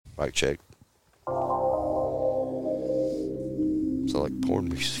Mic check. Sound like porn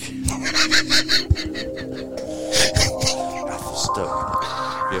music. I feel stoked.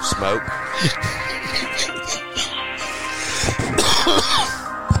 You have smoke?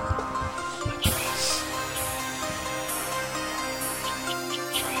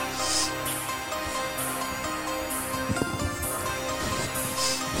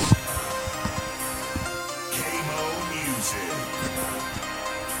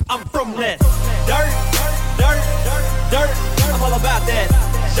 I'm from that dirt. I'm all about that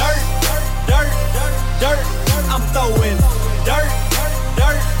dirt. I'm throwing dirt.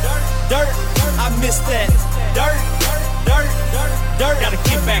 I miss that dirt. Gotta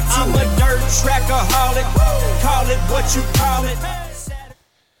get back to I'm a dirt trackaholic. Call it what you call it.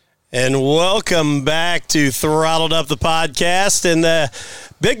 And welcome back to Throttled Up the Podcast. And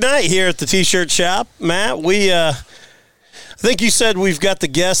big night here at the T-shirt shop. Matt, I think you said we've got the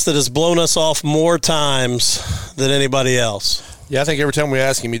guest that has blown us off more times than anybody else. Yeah, I think every time we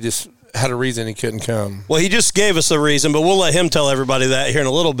ask him, he just had a reason he couldn't come. Well, he just gave us a reason, but we'll let him tell everybody that here in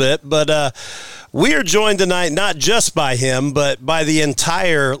a little bit. But we are joined tonight not just by him, but by the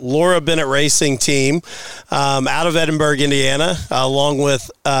entire Laura Bennett Racing team out of Edinburgh, Indiana, along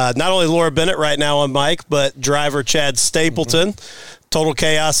with not only Laura Bennett right now on mic, but driver Chad Stapleton, Total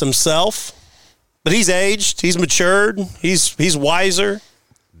Chaos himself. But he's aged, he's matured, he's wiser.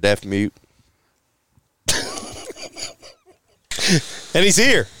 Deaf mute. And he's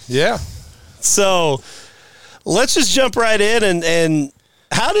here. Yeah. So let's just jump right in and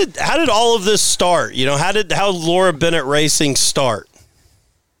how did all of this start? You know, how did Laura Bennett Racing start?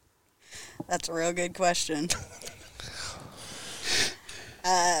 That's a real good question.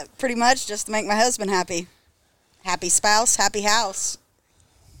 Pretty much just to make my husband happy. Happy spouse, happy house.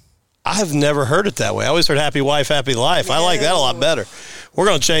 I've never heard it that way. I always heard happy wife, happy life. No. I like that a lot better. We're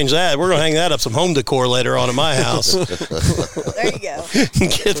going to change that. We're going to hang that up some home decor later on in my house. There you go.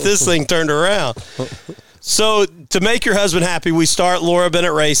 Get this thing turned around. So to make your husband happy, we start Laura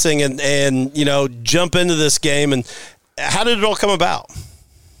Bennett Racing and you know, jump into this game. And how did it all come about?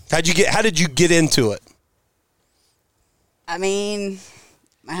 How did you get into it? I mean,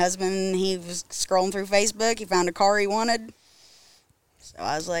 my husband, he was scrolling through Facebook. He found a car he wanted. So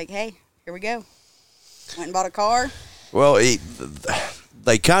I was like, hey, here we go. Went and bought a car. Well,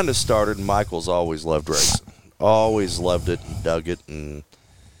 they kind of started. Michael's always loved racing. Always loved it and dug it. And,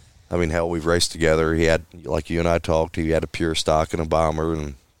 I mean, hell, we've raced together. He had, like you and I talked, he had a pure stock and a bomber.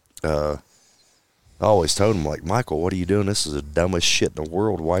 And I always told him, like, Michael, what are you doing? This is the dumbest shit in the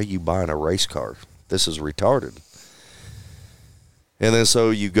world. Why are you buying a race car? This is retarded. And then so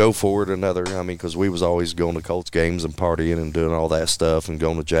you go forward because we was always going to Colts games and partying and doing all that stuff and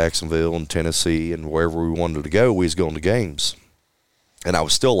going to Jacksonville and Tennessee and wherever we wanted to go, we was going to games. And I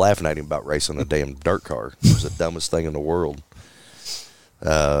was still laughing at him about racing a damn dirt car. It was the dumbest thing in the world.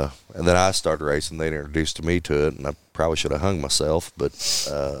 And then I started racing. They introduced me to it, and I probably should have hung myself. But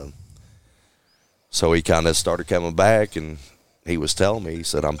so he kind of started coming back, and he was telling me, he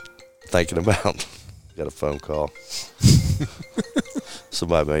said, I'm thinking about – got a phone call.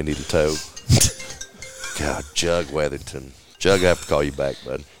 Somebody may need a tow. God, Jug Weatherington. Jug, I have to call you back,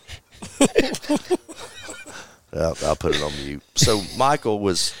 bud. I'll put it on mute. So Michael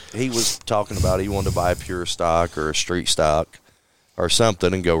was talking about he wanted to buy a pure stock or a street stock or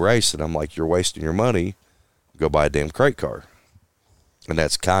something and go racing. I'm like, you're wasting your money. Go buy a damn crate car. And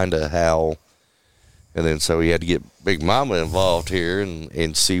that's kind of how. And then so he had to get Big Mama involved here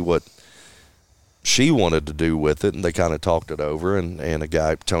and see what she wanted to do with it, and they kind of talked it over, and a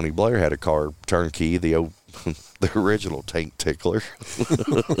guy, Tony Blair, had a car turnkey, the original tank tickler.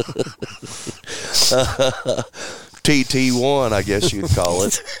 TT1, I guess you'd call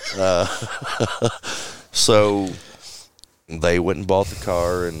it. So they went and bought the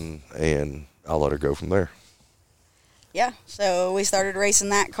car, and I'll let her go from there. Yeah, so we started racing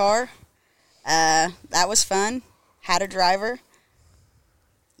that car. That was fun. Had a driver.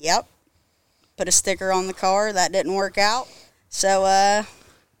 Yep. Put a sticker on the car. That didn't work out. So,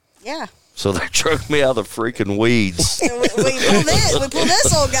 yeah. So they drug me out of the freaking weeds. we pulled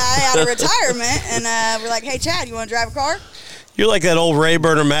this old guy out of retirement, and we're like, hey, Chad, you want to drive a car? You're like that old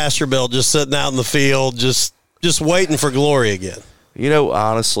Rayburn or Masterbuilt just sitting out in the field, just waiting for glory again. You know,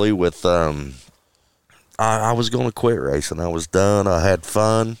 honestly, with I was going to quit racing. I was done. I had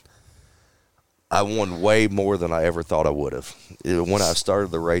fun. I won way more than I ever thought I would have. When I started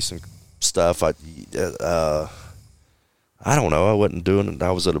the racing stuff, I don't know. I wasn't doing it. I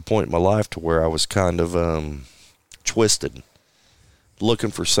was at a point in my life to where I was kind of twisted,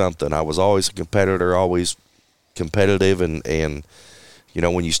 looking for something. I was always a competitor, always competitive, and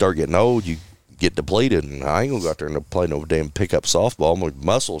when you start getting old, you get depleted, and I ain't gonna go out there and play no damn pickup softball. My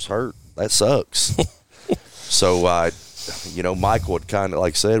muscles hurt. That sucks. So Michael had kind of,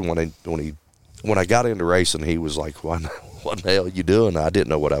 like I said, when I got into racing, he was like, what the hell are you doing? I didn't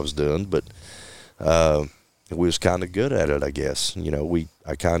know what I was doing, but we was kind of good at it, I guess.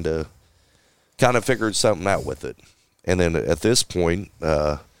 I kind of figured something out with it. And then at this point,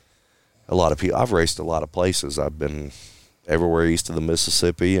 a lot of people, I've raced a lot of places. I've been everywhere east of the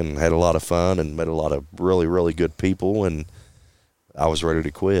Mississippi and had a lot of fun and met a lot of really, really good people, and I was ready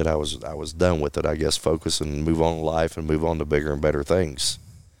to quit. I was done with it, I guess, focus and move on in life and move on to bigger and better things.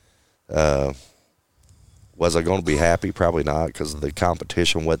 Was I going to be happy? Probably not, because the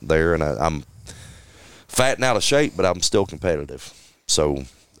competition wasn't there, and I'm fat and out of shape, but I'm still competitive. So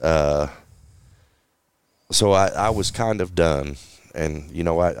I was kind of done, and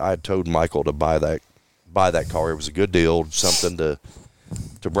I told Michael to buy that car. It was a good deal, something to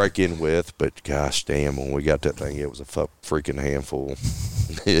break in with, but gosh damn, when we got that thing, it was a freaking handful.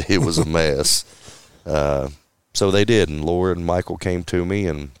 It was a mess. So they did, and Laura and Michael came to me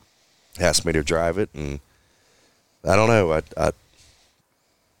and asked me to drive it, and I don't know.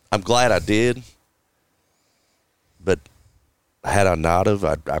 I'm glad I did, but had I not have,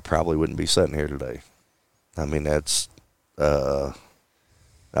 I probably wouldn't be sitting here today. I mean, that's I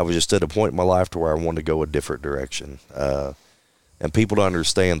was just at a point in my life to where I wanted to go a different direction. And people don't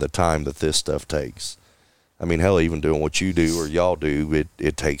understand the time that this stuff takes. I mean, hell, even doing what you do or y'all do,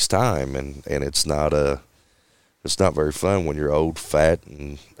 it takes time, and it's not very fun when you're old, fat,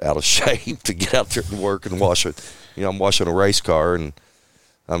 and out of shape to get out there and work and wash it. I'm washing a race car, and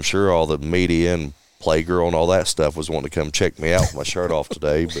I'm sure all the media and Playgirl and all that stuff was wanting to come check me out with my shirt off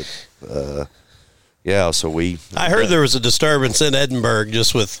today. But yeah, so I heard there was a disturbance in Edinburgh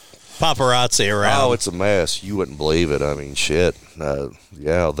just with paparazzi around. Oh, it's a mess. You wouldn't believe it. I mean, shit.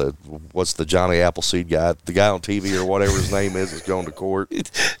 What's the Johnny Appleseed guy? The guy on TV or whatever his name is going to court.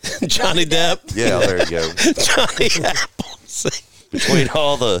 Johnny Depp. Yeah, there you go. Johnny Appleseed. Between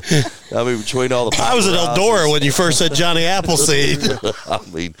all the paparazzi. I was at Eldora when you first said Johnny Appleseed. I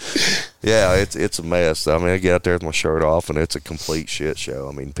mean, yeah, it's a mess. I mean, I get out there with my shirt off, and it's a complete shit show.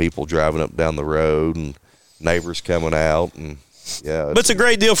 I mean, people driving up down the road and neighbors coming out, and yeah. But it's a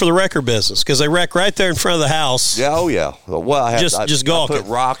great deal for the wrecker business, because they wreck right there in front of the house. Yeah, oh yeah. Well, I gawking. put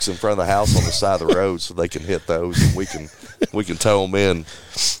rocks in front of the house on the side of the road so they can hit those, and we can tow them in,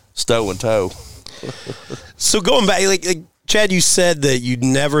 stow and tow. So going back, like Chad, you said that you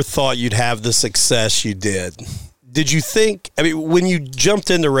never thought you'd have the success you did. Did you think, when you jumped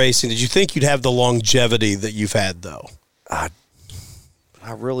into racing, did you think you'd have the longevity that you've had, though? I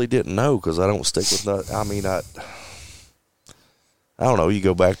really didn't know, because I don't stick with that. I mean, I don't know. You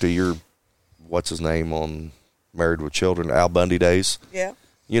go back to what's his name on Married with Children, Al Bundy days. Yeah.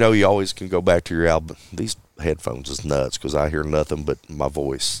 You always can go back to your these headphones is nuts, because I hear nothing but my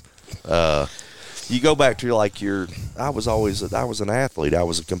voice. You go back to I was an athlete. I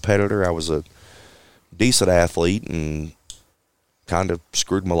was a competitor. I was a decent athlete, and kind of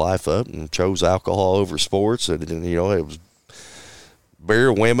screwed my life up and chose alcohol over sports. And it was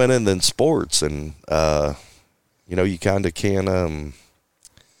beer, women, and then sports. And, you kind of can,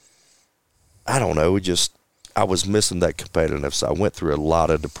 I don't know, I was missing that competitiveness. So I went through a lot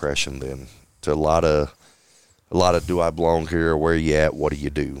of depression then, to a lot of do I belong here, or where you at, what do you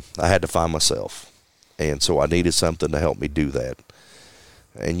do? I had to find myself. And so I needed something to help me do that.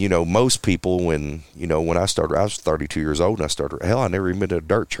 And, most people, when I started, I was 32 years old, and I started, I never even been to a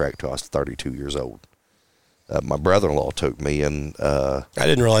dirt track till I was 32 years old. My brother-in-law took me, and I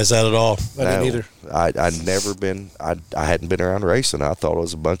didn't realize that at all. I didn't either. I'd never been, I hadn't been around racing. I thought it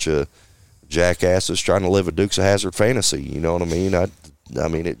was a bunch of jackasses trying to live a Dukes of Hazzard fantasy. You know what I mean? I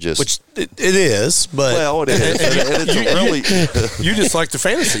mean, it just... Which it is, but... Well, it is. And it's really... You just like the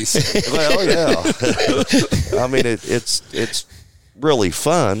fantasies. Well, yeah. I mean, it's really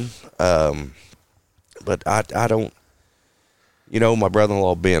fun, but I don't... my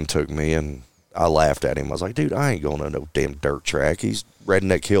brother-in-law Ben took me, and I laughed at him. I was like, dude, I ain't going to no damn dirt track. He's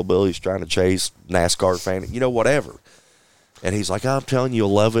redneck hillbilly. He's trying to chase NASCAR fan, whatever. And he's like, I'm telling you, you'll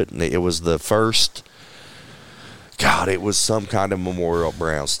love it. And it was the first... God, it was some kind of memorial at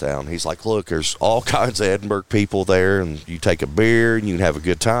Brownstown. He's like, look, there's all kinds of Edinburgh people there, and you take a beer, and you can have a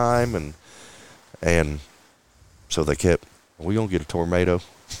good time. And so they kept, are we going to get a tornado?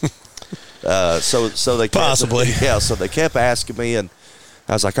 So they kept, possibly. Yeah, so they kept asking me, and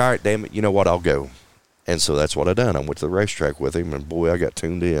I was like, all right, damn it, you know what, I'll go. And so that's what I done. I went to the racetrack with him, and boy, I got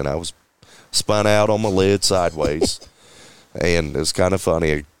tuned in. I was spun out on my lid sideways. And it's kind of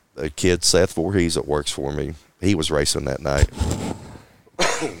funny. A kid, Seth Voorhees, that works for me, he was racing that night.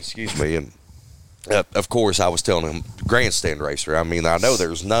 excuse me, and of course I was telling him grandstand racer. I mean, I know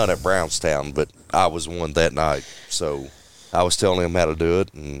there's none at Brownstown, but I was one that night, so I was telling him how to do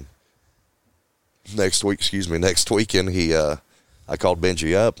it. And next weekend I called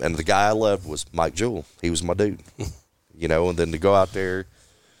Benji up, and the guy I loved was Mike Jewell. He was my dude, you know. And then to go out there,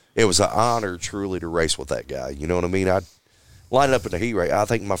 it was an honor truly to race with that guy. You know what I mean? I lined up in the heat race. I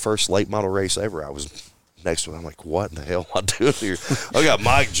think my first late model race ever, I was next to him. I'm like, what in the hell am I doing here? I got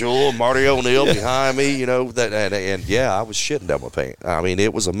Mike Jewell and Marty O'Neill behind me, you know. That and yeah, I was shitting down my pants. I mean,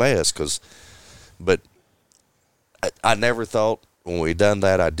 it was a mess but I never thought when we done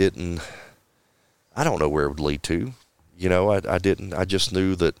that, I don't know where it would lead to. You know, I didn't. I just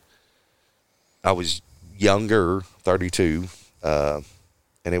knew that I was younger, 32, and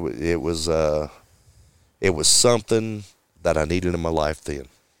it was something that I needed in my life then.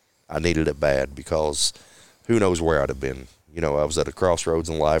 I needed it bad because who knows where I'd have been. You know, I was at a crossroads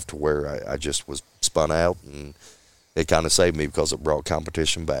in life to where I just was spun out, and it kind of saved me because it brought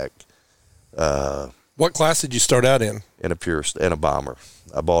competition back. What class did you start out in? In a bomber.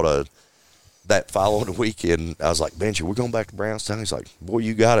 I bought that following weekend, I was like, Benji, we're going back to Brownstown. He's like, boy,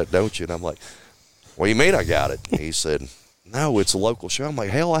 you got it, don't you? And I'm like, what do you mean I got it? And he said, no, it's a local show. I'm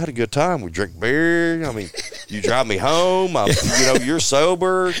like, hell, I had a good time. We drink beer. I mean, you drive me home. You're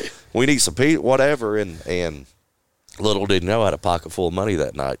sober. We need some pizza, whatever. And little did know I had a pocket full of money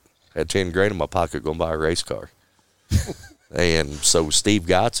that night. Had $10,000 in my pocket going to buy a race car. And so Steve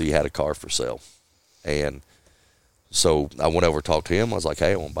Gotze had a car for sale. And so I went over and talked to him. I was like,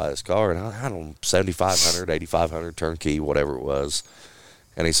 hey, I want to buy this car. And I don't know, $7,500, $8,500, turnkey, whatever it was.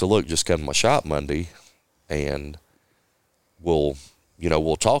 And he said, look, just come to my shop Monday and we'll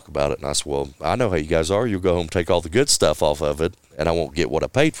talk about it. And I said, well, I know how you guys are. You'll go home and take all the good stuff off of it, and I won't get what I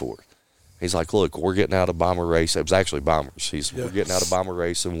paid for it. He's like, look, we're getting out of bomber race. It was actually bombers. He said, we're getting out of bomber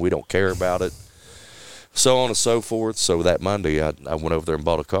racing. We don't care about it. So on and so forth. So that Monday, I went over there and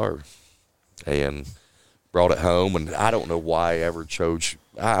bought a car and brought it home. And I don't know why I ever chose.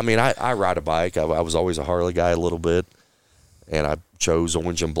 I mean, I ride a bike. I was always a Harley guy a little bit. And I chose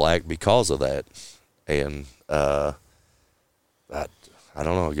orange and black because of that. And I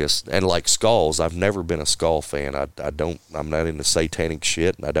don't know, I guess. And like skulls, I've never been a skull fan. I'm not into satanic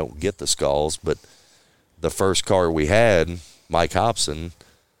shit, and I don't get the skulls. But the first car we had, Mike Hobson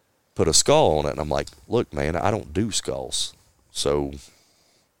put a skull on it, and I'm like, look, man, I don't do skulls. So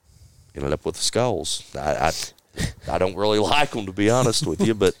ended up with the skulls. I don't really like them, to be honest with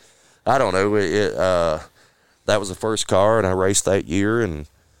you, but I don't know. That was the first car, and I raced that year, and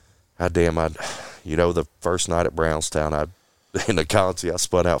the first night at Brownstown, in the Conti, I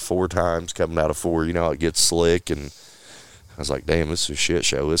spun out 4 times coming out of 4. You know how it gets slick, and I was like, damn, this is a shit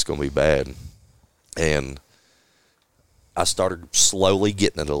show. It's going to be bad. And I started slowly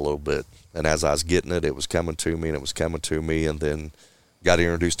getting it a little bit. And as I was getting it, it was coming to me, and then got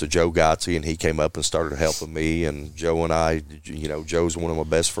introduced to Joe Gotze, and he came up and started helping me. And Joe and I, Joe's one of my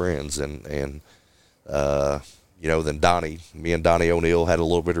best friends. And then me and Donnie O'Neill had a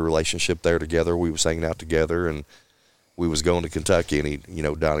little bit of relationship there together. We was hanging out together, and we was going to Kentucky,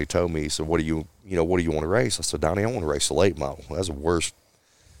 and Donnie told me, he said, what do you want to race? I said, Donnie, I want to race a late model. That's the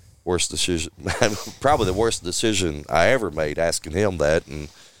worst decision, probably the worst decision I ever made, asking him that.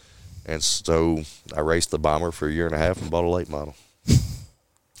 And so I raced the bomber for a year and a half and bought a late model.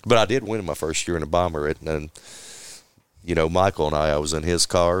 But I did win in my first year in a bomber. And Michael and I was in his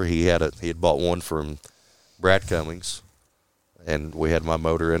car. He had bought one from Brad Cummings, and we had my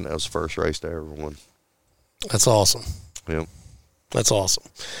motor in. That was the first race I ever won. That's awesome. Yep. That's awesome.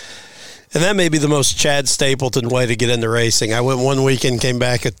 And that may be the most Chad Stapleton way to get into racing. I went one weekend, came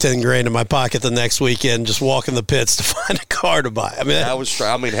back with $10,000 in my pocket the next weekend, just walking the pits to find a car to buy. Hell,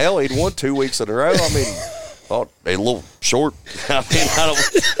 he'd won 2 weeks in a row. Thought a little short. I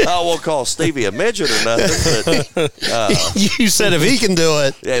don't want to call Stevie a midget or nothing. But, you said if he can do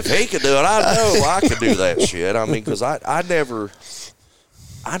it. If he can do it, I know I can do that shit. Because I never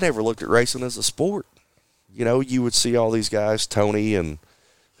looked at racing as a sport. You would see all these guys, Tony and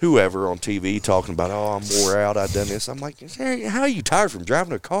whoever on TV talking about, oh, I'm wore out, I've done this. I'm like, hey, how are you tired from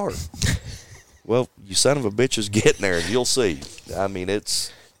driving a car? Well, you son of a bitches, get in there and you'll see.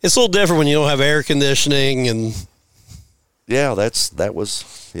 It's a little different when you don't have air conditioning and. Yeah,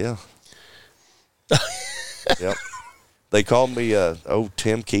 yeah. Yep. They called me,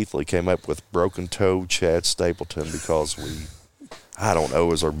 Tim Keithley came up with broken toe Chad Stapleton because I don't know, it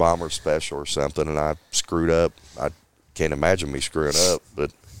was our bomber special or something, and I screwed up. I can't imagine me screwing up,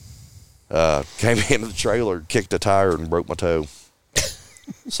 but came into the trailer, kicked a tire, and broke my toe.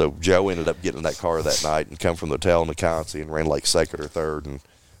 So Joe ended up getting in that car that night and come from the hotel in the Conti and ran like second or third, and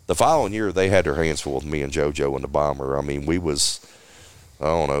the following year, they had their hands full with me and JoJo and the Bomber. I mean, we was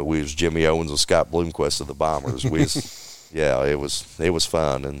Jimmy Owens and Scott Bloomquist of the Bombers. It was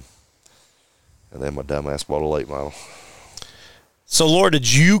fun, and then my dumbass bought a late model. So, Laura, did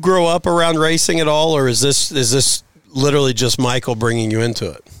you grow up around racing at all, or is this literally just Michael bringing you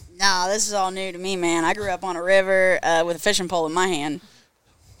into it? No, this is all new to me, man. I grew up on a river with a fishing pole in my hand.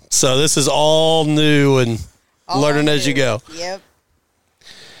 So this is all new and learning as you go. Yep.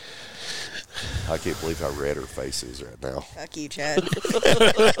 I can't believe how red her face is right now. Fuck you, Chad.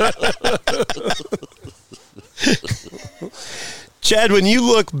 Chad, when you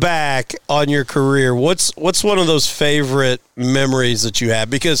look back on your career, what's one of those favorite memories that you have?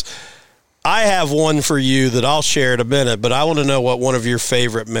 Because I have one for you that I'll share in a minute, but I want to know what one of your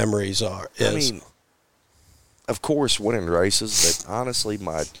favorite memories is. I mean, of course, winning races, but honestly,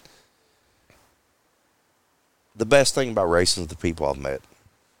 the best thing about racing is the people I've met.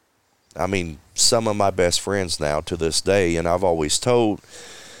 I mean, some of my best friends now to this day, and I've always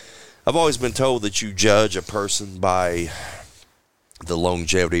been told that you judge a person by the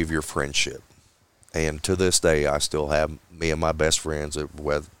longevity of your friendship. And to this day, I still have me and my best friends,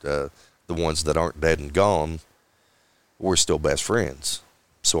 the ones that aren't dead and gone, we're still best friends.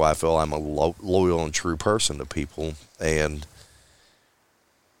 So I feel I'm a loyal and true person to people. And,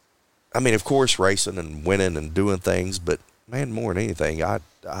 I mean, of course, racing and winning and doing things, but, man, more than anything,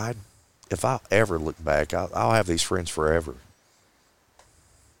 if I ever look back, I'll have these friends forever.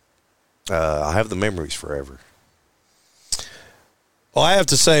 I have the memories forever. Well, I have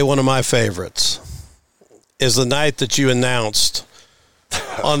to say one of my favorites is the night that you announced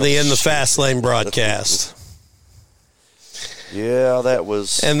on the In the Fast Lane broadcast. Yeah, that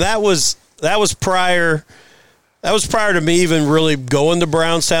was prior to me even really going to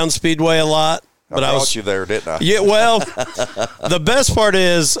Brownstown Speedway a lot. But I brought you there, didn't I? Yeah, well, the best part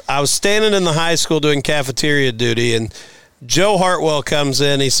is I was standing in the high school doing cafeteria duty, and Joe Hartwell comes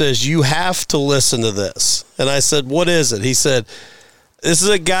in. He says, "You have to listen to this." And I said, "What is it?" He said, "This is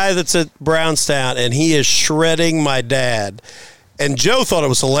a guy that's at Brownstown, and he is shredding my dad." And Joe thought it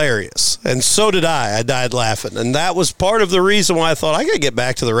was hilarious, and so did I. I died laughing. And that was part of the reason why I thought I got to get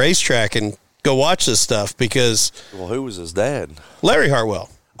back to the racetrack and go watch this stuff because... Well, who was his dad? Larry Hartwell.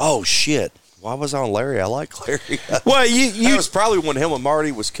 Oh, shit. Why was I on Larry? I like Larry. Well, that was probably when him and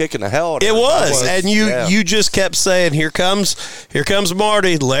Marty was kicking the hell out of it. Was, and you just kept saying, here comes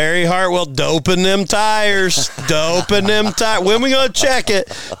Marty, Larry Hartwell, doping them tires, doping them tires. When we going to check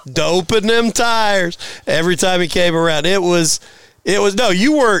it? Doping them tires. Every time he came around, it was no,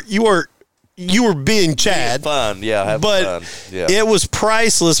 you were being Chad. Fun, yeah, having but fun. Yeah. It was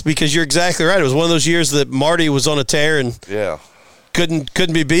priceless because you're exactly right. It was one of those years that Marty was on a tear and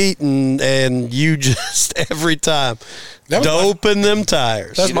couldn't be beat, and you just every time doping them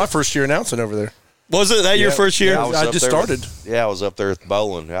tires. That was my first year announcing over there. Was it that your first year? Yeah, I just started. I was up there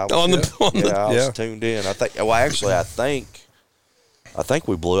bowling. I was tuned in. I think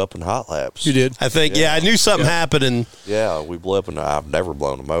we blew up in hot laps. You did? I think, I knew something happened. And yeah, we blew up, and I've never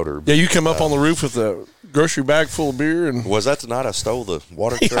blown a motor. Yeah, you come up on the roof with a grocery bag full of beer. And was that the night I stole the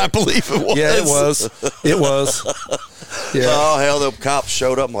water truck? I believe it was. Yeah, it was. It was. Yeah. Oh, hell, the cops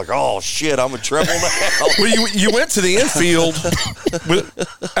showed up. I'm like, oh, shit, I'm in trouble now. Well, you went to the infield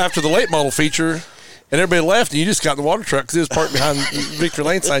after the late model feature, and everybody left, and you just got in the water truck because it was parked behind Victory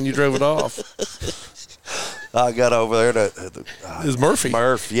Lane sign. You drove it off. I got over there to it was Murphy.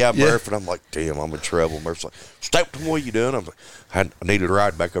 Murph, and I'm like, damn, I'm in trouble. Murph's like, Stapleton, what are you doing? I'm like, I needed a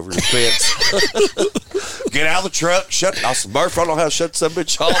ride back over your fence. Get out of the truck. I said, Murph, I don't know how to shut some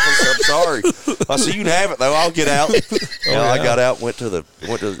bitch off. I said, I'm sorry. I said, you can have it though. I'll get out. I got out, went to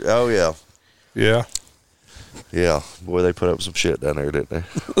oh yeah. Yeah. Yeah, boy, they put up some shit down there, didn't they?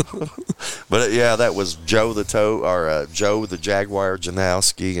 But that was Joe Joe the Jaguar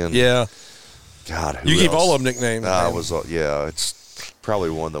Janowski, and God, who you else? Give all of them nicknames. It's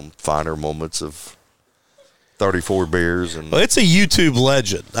probably one of them finer moments of 34 beers, and it's a YouTube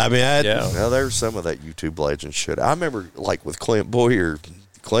legend. I mean, there's some of that YouTube legend shit. I remember, like with Clint Boyer,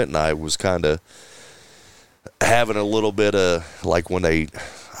 Clint and I was kind of having a little bit of like when they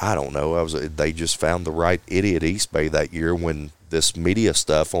just found the right idiot East Bay that year when this media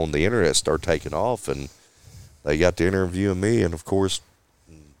stuff on the internet started taking off, and they got to interviewing me, and of course,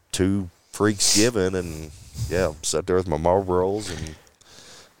 two freaks given, and sat there with my Marlboros, and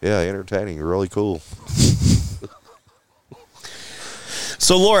entertaining, really cool.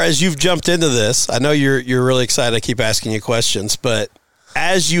 So, Laura, as you've jumped into this, I know you're really excited. I keep asking you questions, but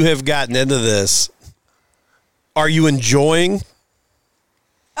as you have gotten into this, are you enjoying?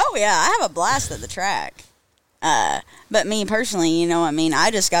 Oh yeah, I have a blast at the track. But me personally, you know, I mean,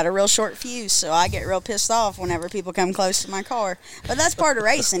 I just got a real short fuse, so I get real pissed off whenever people come close to my car. But that's part of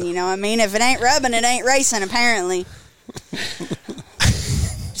racing, you know. I mean, if it ain't rubbing, it ain't racing, apparently.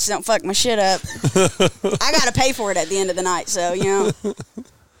 Just don't fuck my shit up. I got to pay for it at the end of the night, so, you know.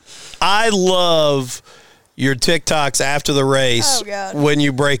 I love your TikToks after the race when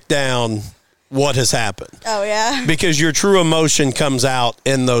you break down what has happened. Oh, yeah. Because your true emotion comes out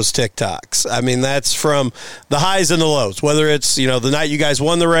in those TikToks. I mean, that's from the highs and the lows, whether it's, you know, the night you guys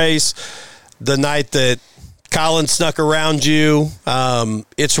won the race, the night that Colin snuck around you.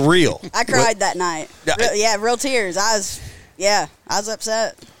 It's real. I cried that night. Real tears. I was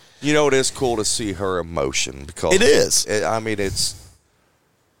upset. You know, it is cool to see her emotion because it is.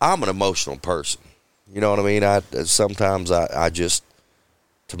 I'm an emotional person. You know what I mean? Sometimes I just,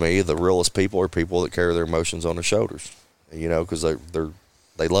 to me, the realest people are people that carry their emotions on their shoulders. You know, because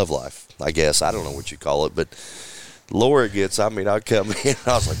they love life. I guess I don't know what you call it, but Laura gets. I mean, I come in,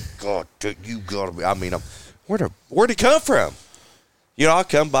 I was like, God, dude, you gotta be. I mean, where'd it come from? You know, I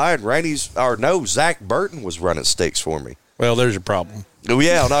come by and Zach Burton was running sticks for me. Well, there's your problem. Oh,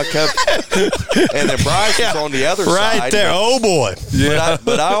 yeah, and I come, and then Bryce was on the other side. Right there. Oh, boy. Yeah.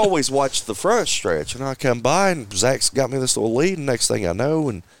 But I always watch the front stretch, and I come by, and Zach's got me this little lead, and next thing I know,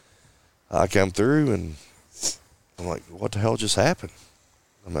 and I come through, and I'm like, what the hell just happened?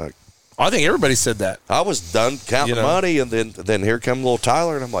 I'm like, I think everybody said that. I was done counting money, and then here come little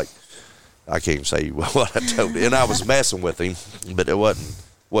Tyler, and I'm like, I can't even say what I told him. And I was messing with him, but it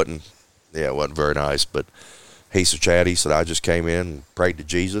wasn't very nice, but he said, Chad, he said, I just came in and prayed to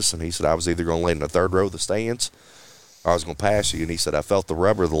Jesus, and he said, I was either going to lay in the third row of the stands or I was going to pass you. And he said, I felt the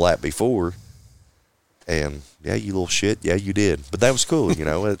rubber of the lap before, and, yeah, you little shit, yeah, you did. But that was cool, you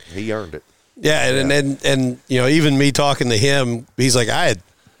know, he earned it. Yeah, and you know, even me talking to him, he's like, I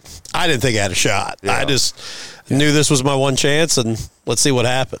didn't think I had a shot. Yeah. I just knew this was my one chance, and let's see what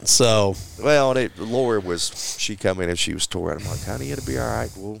happens. So, well, Laura she come in and she was tore out. I'm like, honey, it'll be all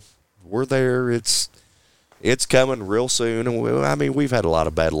right. Well, we're there. It's coming real soon. And we've had a lot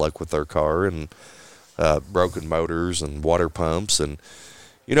of bad luck with our car and broken motors and water pumps. And,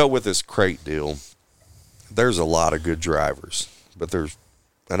 you know, with this crate deal, there's a lot of good drivers. But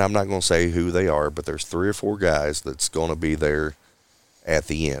and I'm not going to say who they are, but there's 3 or 4 guys that's going to be there at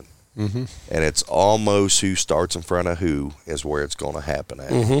the end. Mm-hmm. And it's almost who starts in front of who is where it's going to happen at.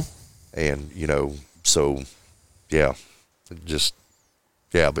 Mm-hmm. And, you know, so, yeah,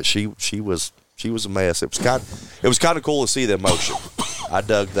 but she was a mess. It was kind of cool to see the emotion. I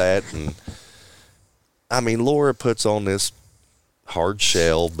dug that, and I mean, Laura puts on this hard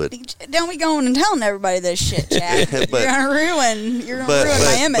shell, but don't be going and telling everybody this shit, Chad. You're gonna ruin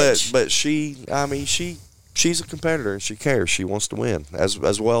my image. But she's a competitor and she cares. She wants to win as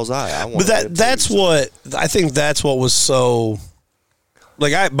well as I want. But that's what I think. That's what was so.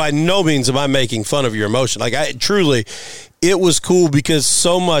 Like, by no means am I making fun of your emotion. Like, it was cool because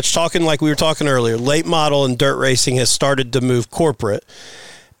so much, talking like we were talking earlier, late model and dirt racing has started to move corporate.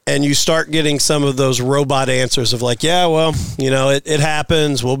 And you start getting some of those robot answers of like, yeah, well, you know, it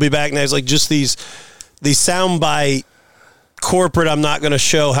happens. We'll be back next. Like, just these soundbite corporate, I'm not going to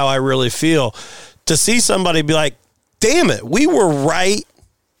show how I really feel. To see somebody be like, damn it, we were right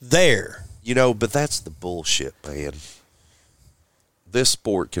there. You know, but that's the bullshit, man. This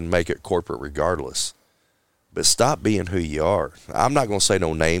sport can make it corporate regardless. But stop being who you are. I'm not going to say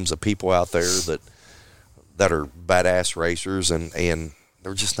no names of people out there that are badass racers and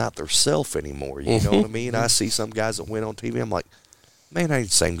they're just not their self anymore. You know what I mean? I see some guys that went on TV. I'm like, man, that ain't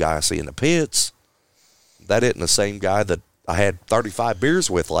the same guy I see in the pits. That isn't the same guy that I had 35 beers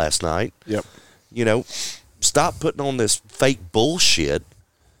with last night. Yep. You know, stop putting on this fake bullshit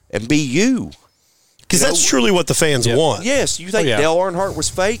and be you. Because that's truly what the fans want. Yes. You think Dale Earnhardt was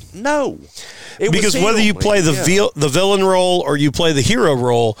fake? No. Because whether you play the villain role or you play the hero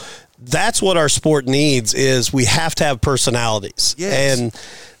role, that's what our sport needs. Is we have to have personalities. Yes.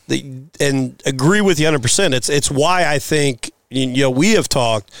 And agree with you 100%. It's why I think, you know, we have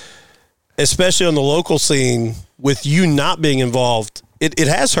talked, especially on the local scene, with you not being involved. It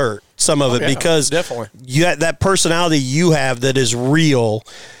has hurt some of it because definitely that personality you have that is real.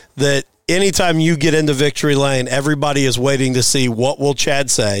 That anytime you get into victory lane, everybody is waiting to see what will Chad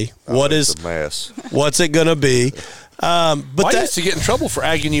say. It's a mess. What's it going to be? But I used to get in trouble for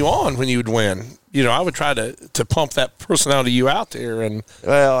egging you on when you would win. You know, I would try to pump that personality you out there. And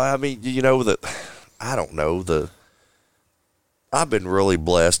well, I mean, you know, I don't know, I've been really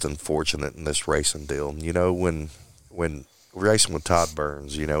blessed and fortunate in this racing deal. You know, when racing with Todd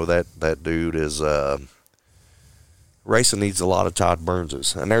Burns, you know, that dude is racing needs a lot of Todd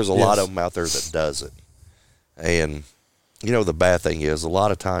Burnses, and there's a lot of them out there that does it. And, the bad thing is a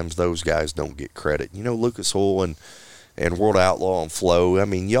lot of times those guys don't get credit. Lucas Oil and World Outlaw and Flo, I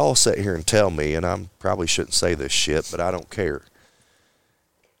mean, y'all sit here and tell me, and I probably shouldn't say this shit, but I don't care.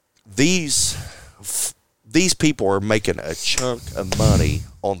 These people are making a chunk of money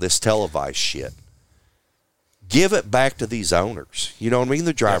on this televised shit. Give it back to these owners. You know what I mean?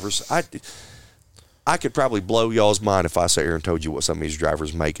 The drivers. I could probably blow y'all's mind if I sat here and told you what some of these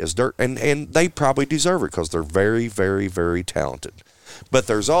drivers make as dirt. And they probably deserve it because they're very, very, very talented. But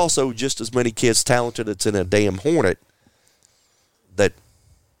there's also just as many kids talented that's in a damn Hornet that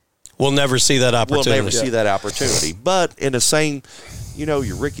we'll never see that opportunity. We'll never see that opportunity. But in the same,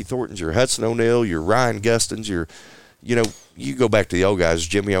 your Ricky Thorntons, your Hudson O'Neill, your Ryan Gustins, you go back to the old guys,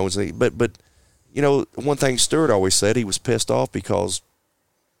 Jimmy Owens, but one thing Stewart always said, he was pissed off because,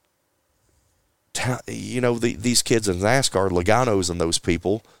 these kids in NASCAR, Logano's and those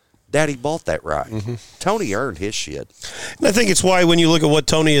people, Daddy bought that ride. Mm-hmm. Tony earned his shit. And I think it's why when you look at what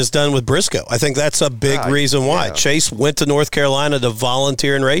Tony has done with Briscoe, I think that's a big reason why. Yeah. Chase went to North Carolina to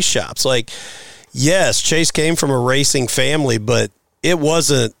volunteer in race shops. Yes, Chase came from a racing family, but it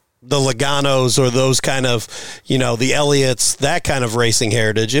wasn't the Logano's or those kind of, the Elliots, that kind of racing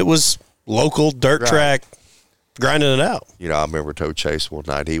heritage. It was local dirt track, grinding it out. I remember told Chase one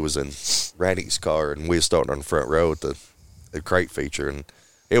night he was in Randy's car, and we was starting on the front row at the crate feature, and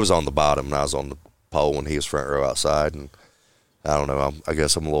it was on the bottom, and I was on the pole, and he was front row outside, and I don't know, I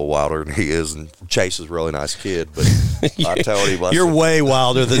guess I'm a little wilder than he is, and Chase is a really nice kid, but I told him, you're way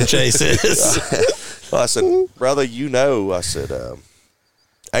wilder than Chase is. I said, brother, I said,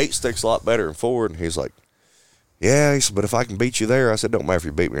 8 sticks a lot better than 4, and he's like, yeah, he said, but if I can beat you there, I said, don't matter if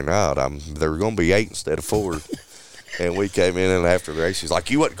you beat me or not, there were going to be 8 instead of 4. And we came in, and after the race, he's like,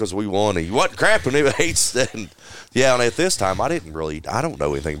 you wasn't because we won, and you wasn't crapping it with 8 instead. Yeah, and at this time, I don't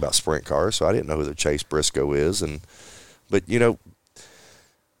know anything about sprint cars, so I didn't know who the Chase Briscoe is. But,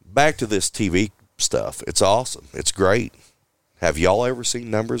 back to this TV stuff. It's awesome. It's great. Have y'all ever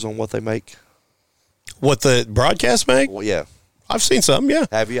seen numbers on what they make? What the broadcasts make? Well, yeah. I've seen some, yeah.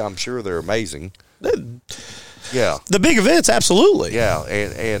 Have you? I'm sure they're amazing. Yeah. The big events, absolutely. Yeah,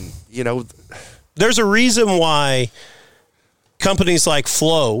 and there's a reason why companies like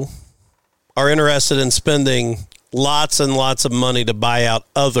Flo are interested in spending lots and lots of money to buy out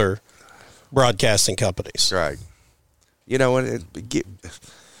other broadcasting companies. Right. And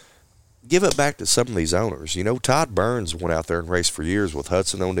give it back to some of these owners. Todd Burns went out there and raced for years with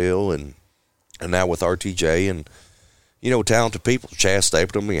Hudson O'Neill and now with RTJ and, talented people. Chaz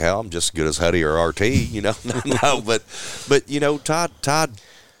Stapleton, I'm just as good as Huddy or RT, No, but Todd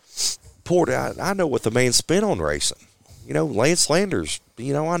Porter, I know what the man spent on racing. Lance Landers,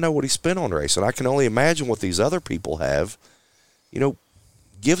 I know what he spent on racing. I can only imagine what these other people have.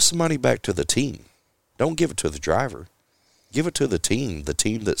 Give some money back to the team. Don't give it to the driver. Give it to the team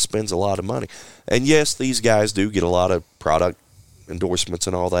that spends a lot of money. And yes, these guys do get a lot of product endorsements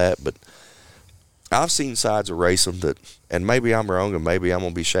and all that, but I've seen sides of racing that, and maybe I'm wrong and maybe I'm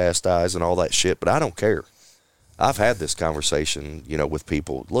going to be chastised and all that shit, but I don't care. I've had this conversation, with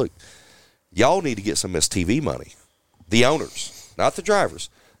people. Look, y'all need to get some of this TV money. The owners, not the drivers,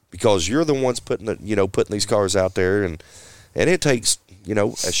 because you're the ones putting these cars out there, and it takes,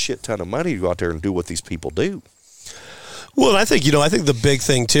 a shit ton of money to go out there and do what these people do. Well, and I think the big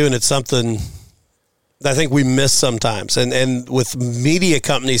thing too, and it's something I think we miss sometimes, and with media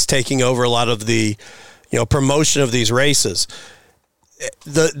companies taking over a lot of the, promotion of these races,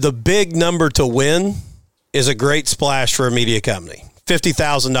 the big number to win is a great splash for a media company.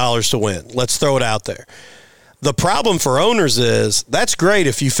 $50,000 to win. Let's throw it out there. The problem for owners is that's great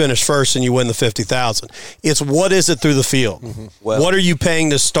if you finish first and you win the $50,000. It's what is it through the field? Mm-hmm. Well, what are you paying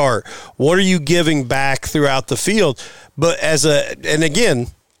to start? What are you giving back throughout the field? But and again,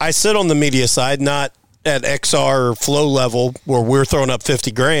 I sit on the media side, not at XR or Flow level where we're throwing up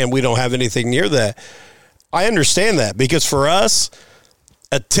 $50,000. We don't have anything near that. I understand that because for us,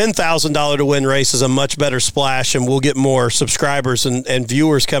 a $10,000 to win race is a much better splash, and we'll get more subscribers and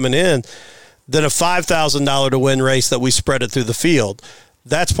viewers coming in than a $5,000 to win race that we spread it through the field.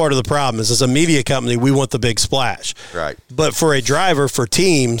 That's part of the problem is as a media company, we want the big splash. Right. But for a driver, for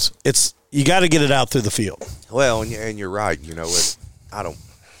teams, you got to get it out through the field. Well, and you're right. I don't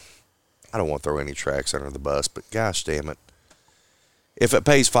want to throw any tracks under the bus, but gosh damn it. If it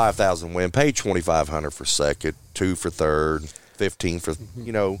pays $5,000 win, pay $2,500 for second, $2,000 for third,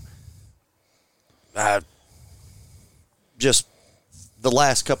 $15,000 for, just the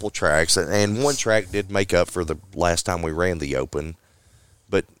last couple of tracks, and one track did make up for the last time we ran the Open,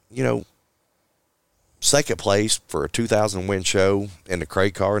 but, second place for a 2,000 win show in the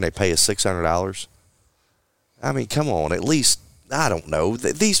crate car, and they pay us $600. I mean, come on. At least, I don't know.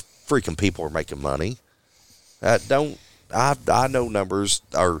 These freaking people are making money. I know numbers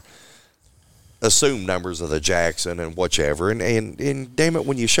or assume numbers of the Jackson and whichever. And damn it,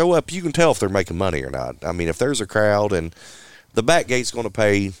 when you show up, you can tell if they're making money or not. I mean, if there's a crowd and the back gate's going to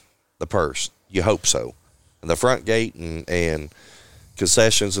pay the purse, you hope so. And the front gate and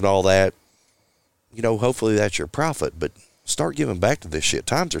concessions and all that, you know, hopefully that's your profit. But start giving back to this shit.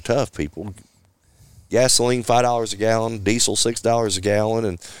 Times are tough, people. Gasoline, $5 a gallon. Diesel, $6 a gallon.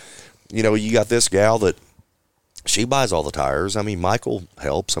 And, you know, you got this gal that she buys all the tires. I mean, Michael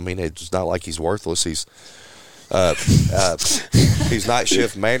helps. I mean, it's not like he's worthless. He's night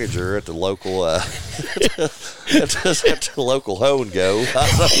shift manager at the local at the local hoe and go.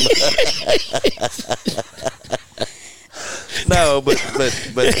 No, but they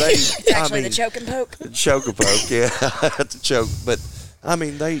It's actually the choke and poke. Choke and poke, yeah, the choke. But I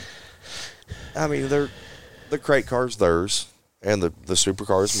mean, the crate car's theirs, and the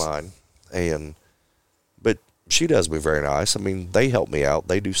supercar is mine, but she does me very nice. I mean, they help me out.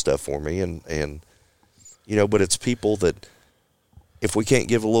 They do stuff for me, and you know, but it's people that if we can't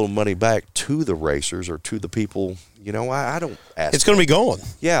give a little money back to the racers or to the people, you know, I don't ask. It's going to be going.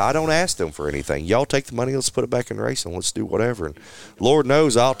 Yeah, I don't ask them for anything. Y'all take the money, let's put it back in racing. Let's do whatever. And Lord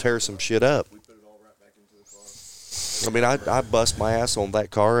knows I'll tear some shit up. I mean, I bust my ass on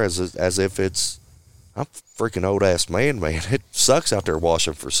that car as if it's, I'm a freaking old-ass man. It sucks out there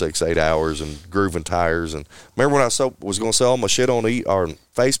washing for 6-8 hours and grooving tires. And remember when I was going to sell all my shit on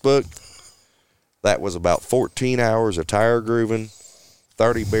Facebook? That was about 14 hours of tire grooving,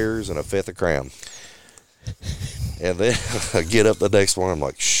 30 beers, and a fifth of Crown. And then I get up the next morning, I'm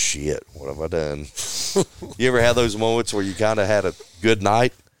like, shit, what have I done? You ever have those moments where you kind of had a good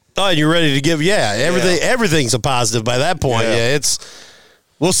night? Oh, and you're ready to give, everything's a positive by that point. Yeah,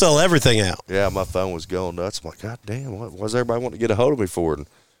 we'll sell everything out. Yeah, my phone was going nuts. I'm like, God damn, what was everybody wanting to get a hold of me for? And,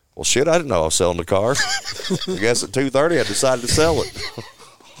 well, shit, I didn't know I was selling the car. I guess at 2:30 I decided to sell it.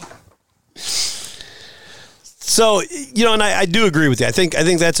 So, you know, and I do agree with you. I think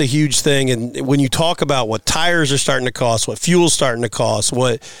that's a huge thing. And when you talk about what tires are starting to cost, what fuel's starting to cost,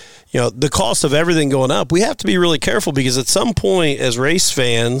 what, you know, the cost of everything going up, we have to be really careful because at some point as race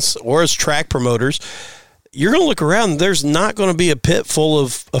fans or as track promoters, you're going to look around and there's not going to be a pit full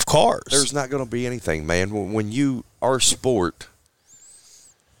of cars. There's not going to be anything, man. When you are sport,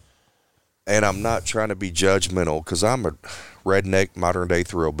 and I'm not trying to be judgmental because I'm a redneck modern-day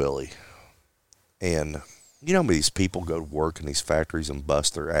thrillbilly. And you know, these people go to work in these factories and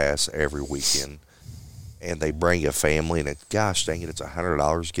bust their ass every weekend, and they bring a family, and gosh dang it, it's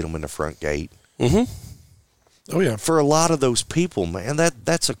 $100 to get them in the front gate. Mm-hmm. Oh yeah, for a lot of those people, man,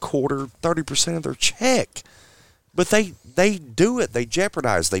 that's a quarter, 30% of their check. But they do it. They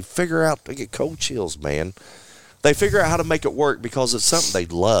jeopardize. They figure out. They get cold chills, man. They figure out how to make it work because it's something they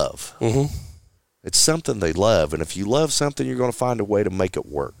love. Mm-hmm. It's something they love, and if you love something, you're going to find a way to make it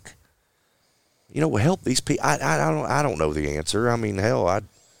work. You know, help these people. I don't know the answer. I mean, hell,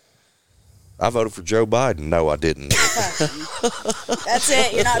 I voted for Joe Biden. No, I didn't. That's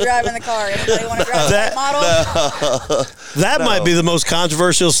it. You're not driving the car. Anybody want to drive that model? That might be the most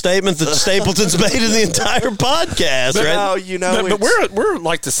controversial statement that Stapleton's made in the entire podcast, but, right? No, you know, but we're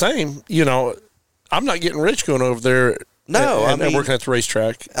like the same. You know, I'm not getting rich going over there. No, and working at the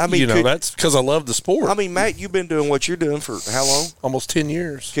racetrack. I mean, you know, that's because I love the sport. I mean, Matt, you've been doing what you're doing for how long? Almost 10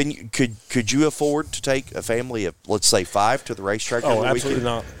 years. Could you afford to take a family of, let's say, 5 to the racetrack? Oh, absolutely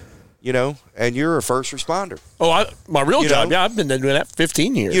not. You know, and you're a first responder. Oh, my real job, I've been doing that for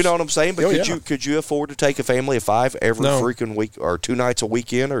 15 years. You know what I'm saying? But could you afford to take a family of 5 every freaking week, or 2 nights a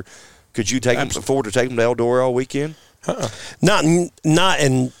weekend, or could you afford to take them to Eldora all weekend?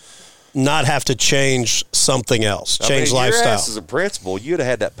 Not have to change something else, change lifestyle. Your ass as a principal, you'd have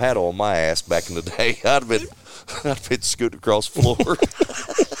had that paddle on my ass back in the day. I'd have been scooting across the floor.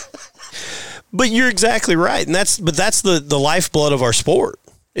 But you're exactly right, and that's the lifeblood of our sport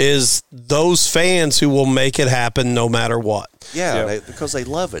is those fans who will make it happen no matter what. Yeah, because they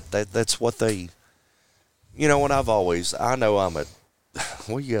love it. That's what they, you know. And I know I'm a.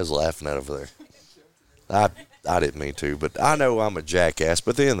 What are you guys laughing at over there? I didn't mean to, but I know I'm a jackass.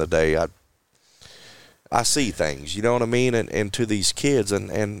 But at the end of the day, I see things, you know what I mean? And to these kids,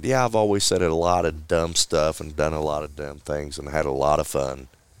 and yeah, I've always said a lot of dumb stuff and done a lot of dumb things and had a lot of fun.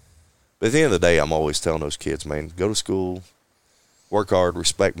 But at the end of the day, I'm always telling those kids, man, go to school, work hard,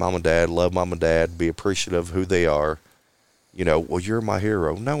 respect mom and dad, love mom and dad, be appreciative of who they are. You know, well, you're my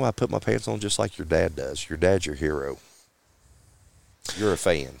hero. No, I put my pants on just like your dad does. Your dad's your hero. You're a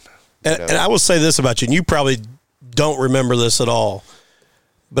fan. And I will say this about you, and you probably don't remember this at all,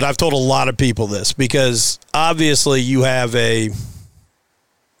 but I've told a lot of people this because obviously you have a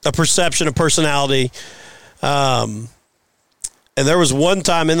perception of personality. And there was one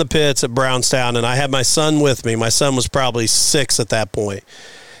time in the pits at Brownstown, and I had my son with me. My son was probably 6 at that point.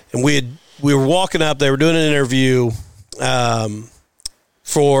 And we were walking up. They were doing an interview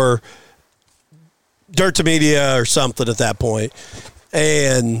for Dirt to Media or something at that point.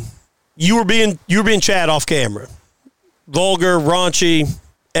 And you were being Chad off camera. Vulgar, raunchy,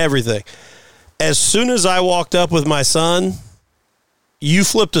 everything. As soon as I walked up with my son, you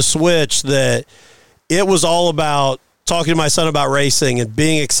flipped a switch that it was all about talking to my son about racing and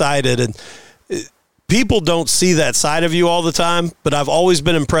being excited. And people don't see that side of you all the time, but I've always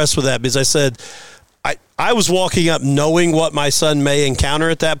been impressed with that because I said, I was walking up knowing what my son may encounter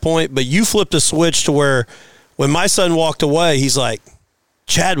at that point, but you flipped a switch to where when my son walked away, he's like,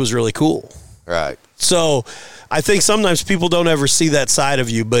 Chad was really cool. Right. So I think sometimes people don't ever see that side of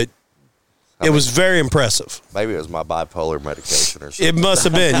you, but it was very impressive. Maybe it was my bipolar medication or something. It must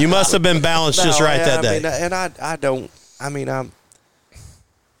have been. You must have been balanced just right that day.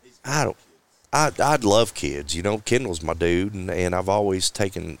 I'd love kids. You know, Kendall's my dude, and I've always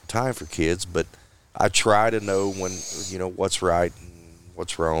taken time for kids, but I try to know when, you know, what's right and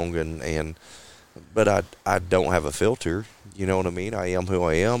what's wrong, but I don't have a filter. You know what I mean? I am who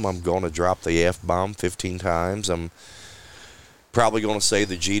I am. I'm going to drop the F-bomb 15 times. I'm probably going to say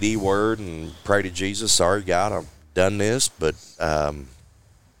the GD word and pray to Jesus. Sorry, God, I've done this, but I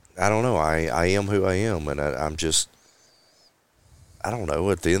don't know. I am who I am, and I'm just, I don't know.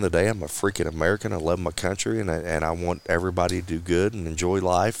 At the end of the day, I'm a freaking American. I love my country, and I want everybody to do good and enjoy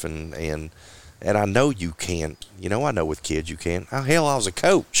life, and I know you can. You know, I know with kids you can. Oh, hell, I was a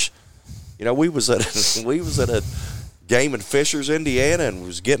coach. You know, we was at a game in Fishers, Indiana, and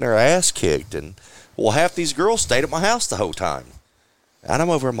was getting our ass kicked, and well, half these girls stayed at my house the whole time. And I'm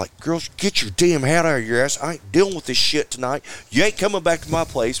over, I'm like, girls, get your damn hat out of your ass. I ain't dealing with this shit tonight. You ain't coming back to my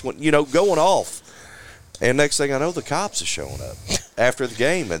place, when, you know, going off. And next thing I know, the cops are showing up after the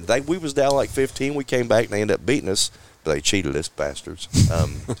game. And we was down like 15. We came back and they ended up beating us. But they cheated us, bastards.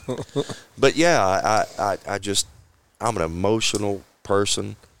 But, yeah, I'm an emotional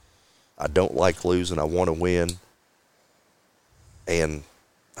person. I don't like losing. I want to win. And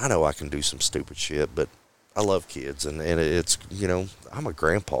I know I can do some stupid shit, but I love kids, and it's, you know, I'm a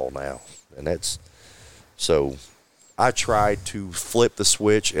grandpa now, and that's, so I try to flip the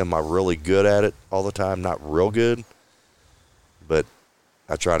switch. Am I really good at it all the time? Not real good, but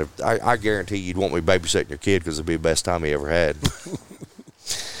I try to, I guarantee you'd want me babysitting your kid because it'd be the best time he ever had.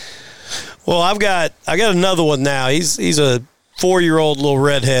 Well, I got another one now. He's a 4-year-old little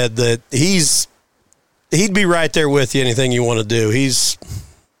redhead that he'd be right there with you, anything you want to do. He's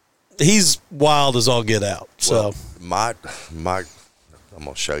wild as all get out. So well, I'm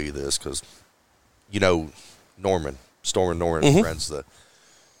gonna show you this because, you know, Storm and Norman friends.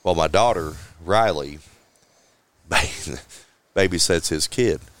 My daughter Riley babysits his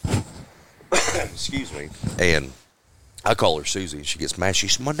kid. Excuse me, and I call her Susie, and she gets mad. She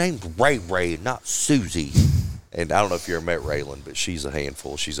says, "My name's Ray, not Susie." And I don't know if you ever met Raylan, but she's a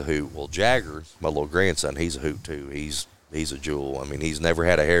handful. She's a hoot. Well, Jagger, my little grandson, he's a hoot too. He's a jewel. I mean, he's never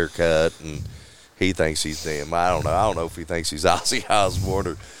had a haircut, and he thinks he's damn. I don't know if he thinks he's Ozzy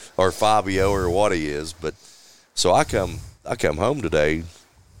Osbourne or Fabio or what he is. But so I come home today,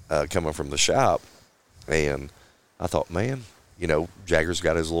 coming from the shop, and I thought, man, you know, Jagger's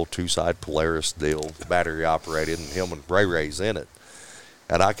got his little 2-side Polaris deal, battery operated, and him and Ray's in it.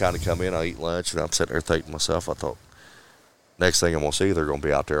 And I kind of come in, I eat lunch, and I'm sitting there thinking to myself, I thought, next thing I'm going to see, they're going to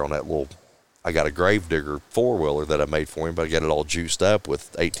be out there on that little, I got a Gravedigger 4-wheeler that I made for him, but I got it all juiced up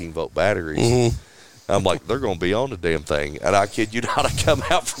with 18-volt batteries. Mm-hmm. I'm like, they're going to be on the damn thing. And I kid you not, I come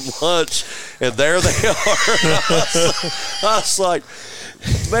out from lunch, and there they are. I was like,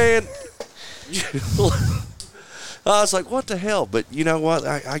 man, I was like, what the hell? But you know what?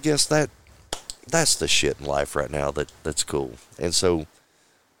 I guess that's the shit in life right now that's cool. And so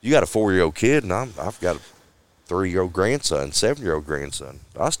you got a 4-year-old kid, and I've got a 3-year-old grandson, 7-year-old grandson.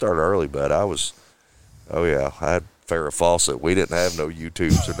 I started early, but I had Farrah Fawcett. We didn't have no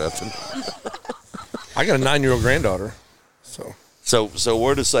YouTubes or nothing. I got a 9-year-old granddaughter. So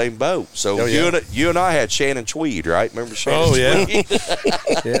we're the same boat. So you and I had Shannon Tweed, right? Remember Shannon Tweed?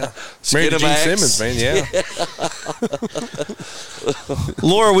 Yeah. Married to Gene Simmons, man, yeah.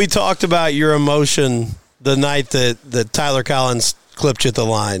 Laura, we talked about your emotion the night that Tyler Collins clipped you at the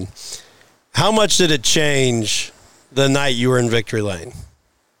line. How much did it change the night you were in victory lane?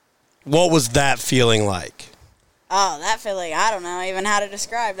 What was that feeling like? Oh, that feeling, I don't know even how to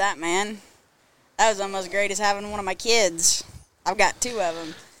describe that, man. That was almost great as having one of my kids. I've got 2 of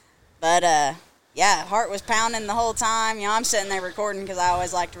them. But, yeah, heart was pounding the whole time. You know, I'm sitting there recording because I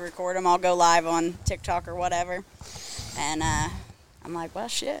always like to record them. I'll go live on TikTok or whatever. And I'm like, well,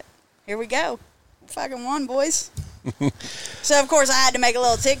 shit, here we go. Fucking won, boys. So, of course, I had to make a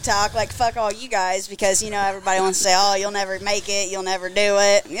little TikTok, like, fuck all you guys, because, you know, everybody wants to say, oh, you'll never make it, you'll never do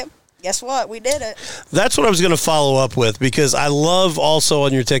it. Yep. Guess what? We did it. That's what I was going to follow up with, because I love also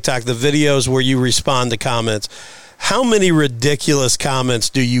on your TikTok the videos where you respond to comments. How many ridiculous comments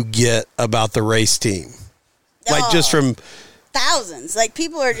do you get about the race team? Like, just from... Thousands. Like,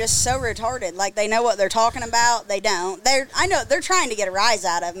 people are just so retarded. Like, they know what they're talking about. They don't. I know they're trying to get a rise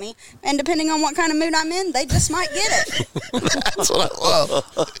out of me. And depending on what kind of mood I'm in, they just might get it. That's what I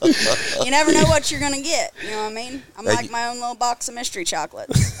love. You never know what you're going to get. You know what I mean? I'm like my own little box of mystery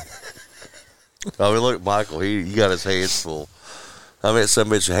chocolates. I mean, look, Michael, he got his hands full. I met some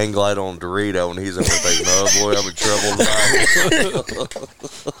bitch hang glide on Dorito, and he's over thinking, oh, boy, I'm in trouble.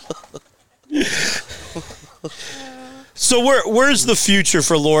 So where's the future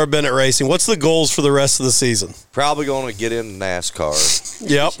for Laura Bennett Racing? What's the goals for the rest of the season? Probably going to get into NASCAR.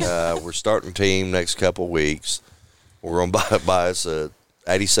 Yep. We're starting a team next couple of weeks. We're going to buy us a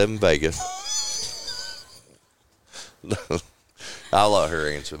 87 Vega. I'll let her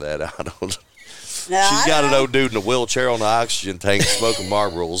answer that. I don't. No, She's got an old dude in a wheelchair on the oxygen tank smoking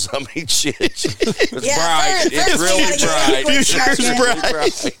Marlboros. I mean, shit. It's bright. It's really bright.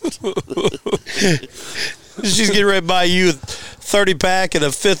 She's getting ready to buy you a 30-pack and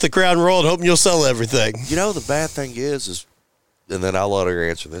a fifth of Crown Royal and hoping you'll sell everything. You know, the bad thing is, and then I'll let her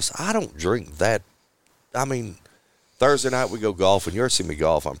answer this, I don't drink that. I mean, Thursday night we go golfing. You ever see me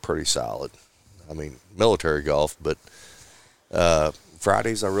golf, I'm pretty solid. I mean, military golf, but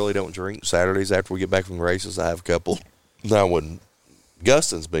Fridays I really don't drink. Saturdays after we get back from the races, I have a couple. Now, when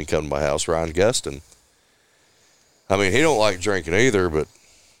Gustin's been coming to my house, Ryan Gustin, I mean, he don't like drinking either, but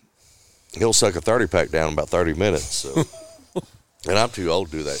he'll suck a 30-pack down in about 30 minutes. So, and I'm too old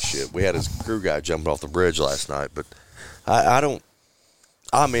to do that shit. We had his crew guy jumping off the bridge last night, but I don't.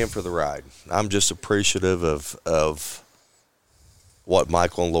 I'm in for the ride. I'm just appreciative of what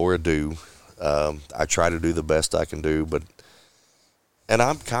Michael and Laura do. I try to do the best I can do, and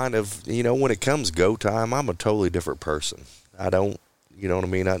I'm kind of, you know, when it comes go time, I'm a totally different person. I don't, you know what I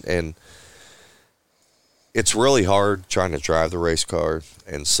mean? And it's really hard trying to drive the race car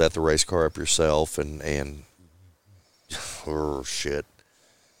and set the race car up yourself, and oh, shit,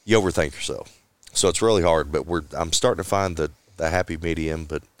 you overthink yourself. So it's really hard, but I'm starting to find the happy medium.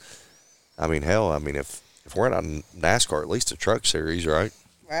 But I mean, hell, I mean, if we're not in NASCAR, at least a truck series, right?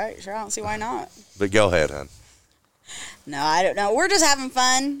 Right, sure, I don't see why not. But go ahead, hon. No, I don't know. We're just having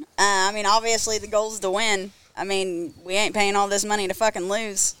fun. I mean, obviously the goal is to win. I mean, we ain't paying all this money to fucking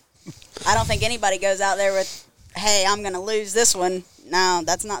lose. I don't think anybody goes out there with, hey, I'm going to lose this one. No,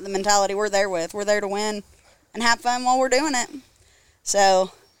 that's not the mentality we're there with. We're there to win and have fun while we're doing it.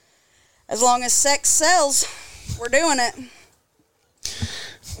 So, as long as sex sells, we're doing it.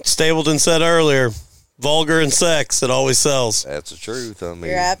 Stapleton said earlier, vulgar and sex, it always sells. That's the truth. I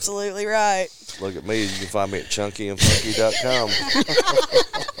mean, You're absolutely right. Look at me. You can find me at chunkyandfunky.com.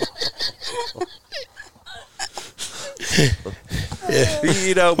 Yeah.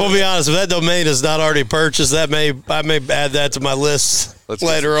 You know, we'll be honest, if that domain is not already purchased, I may add that to my list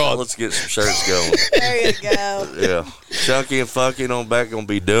later on. Let's get some shirts going. There you go. Yeah. Chunky and funky on back going to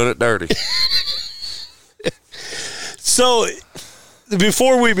be doing it dirty. So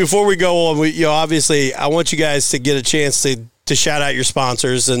before we go on, you know, obviously I want you guys to get a chance to shout out your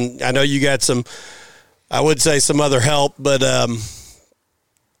sponsors, and I know you got some, I would say some other help, but I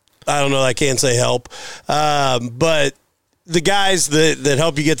don't know, I can't say help. But the guys that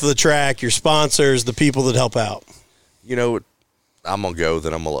help you get to the track, your sponsors, the people that help out. You know, I'm going to go,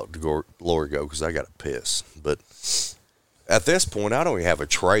 then I'm going to let Laura go because I got to piss. But at this point, I don't even have a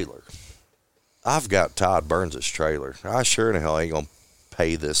trailer. I've got Todd Burns' trailer. I sure in hell ain't going to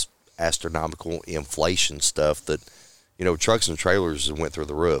pay this astronomical inflation stuff that, you know, trucks and trailers went through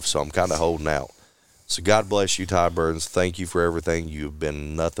the roof, so I'm kind of holding out. So God bless you, Todd Burns. Thank you for everything. You've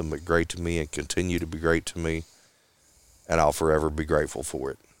been nothing but great to me and continue to be great to me, and I'll forever be grateful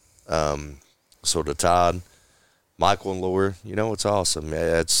for it. So to Todd, Michael, and Laura, you know, it's awesome.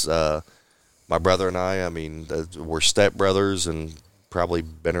 It's my brother and I mean, we're stepbrothers and probably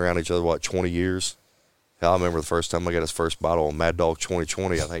been around each other, 20 years? Hell, I remember the first time I got his first bottle of Mad Dog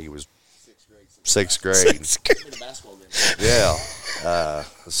 2020. I think he was sixth grade. Yeah.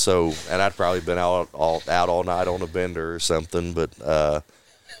 So, and I'd probably been out all night on a bender or something. But,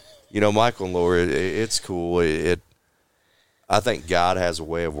 you know, Michael and Laura, it's cool. I think God has a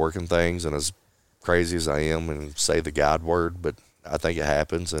way of working things, and as crazy as I am and say the God word, but I think it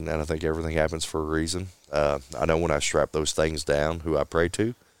happens, and I think everything happens for a reason. I know when I strap those things down, who I pray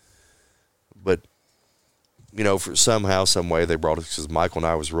to, but for somehow, some way, they brought us, because Michael and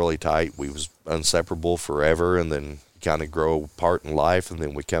I was really tight. We was inseparable forever, and then kind of grow apart in life, and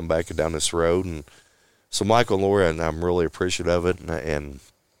then we come back down this road. And so Michael and Laura, and I'm really appreciative of it, and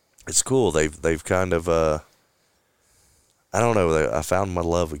it's cool. They've kind of, I don't know, I found my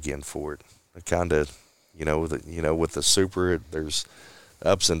love again for it. I kind of, with the Super, there's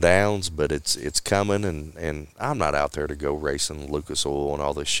ups and downs, but it's coming, and I'm not out there to go racing Lucas Oil and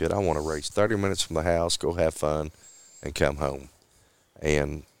all this shit. I want to race 30 minutes from the house, go have fun, and come home.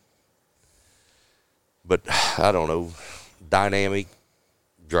 But I don't know, dynamic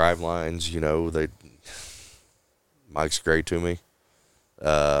drive lines, Mike's great to me.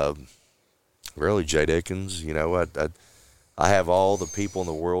 Really, Jay Dickens, I have all the people in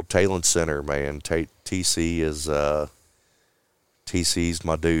the world. Talon Center, man. TC's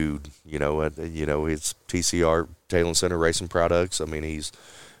my dude. It's TCR, Talon Center Racing Products. I mean, he's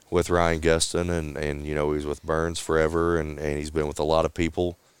with Ryan Guston, and he's with Burns forever, and he's been with a lot of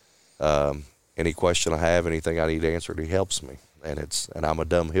people. Any question I have, anything I need answered, he helps me. And I'm a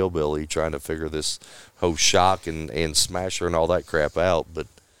dumb hillbilly trying to figure this whole shock and smasher and all that crap out. But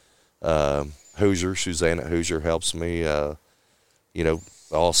Hoosier, Suzanne at Hoosier helps me.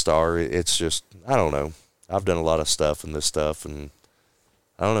 All-Star. It's just, I don't know. I've done a lot of stuff in this stuff, and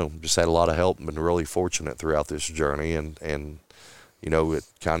I don't know, just had a lot of help and been really fortunate throughout this journey. And it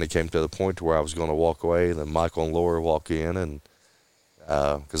kind of came to the point to where I was going to walk away, and then Michael and Laura walk in, and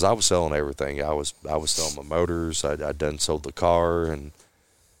because I was selling everything. I was selling my motors. I'd done sold the car, and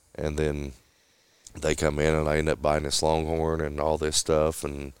then they come in, and I end up buying this Longhorn and all this stuff,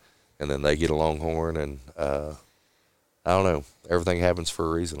 and then they get a Longhorn, and I don't know. Everything happens for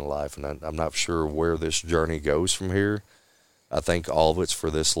a reason in life, and I'm not sure where this journey goes from here. I think all of it's for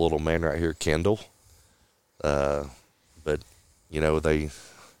this little man right here, Kendall. But I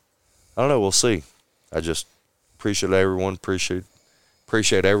don't know. We'll see. I just appreciate everyone. Appreciate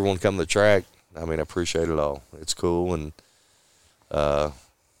everyone coming to the track. I mean, I appreciate it all. It's cool, and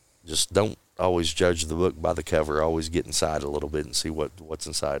just don't always judge the book by the cover. Always get inside a little bit and see what's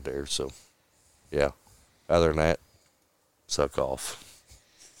inside there. So, yeah. Other than that, suck off.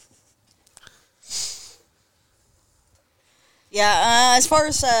 Yeah, as far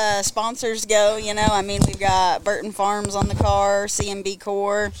as sponsors go, we've got Burton Farms on the car, CMB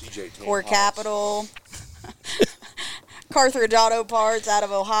Core, Core Capital, Carthage Auto Parts out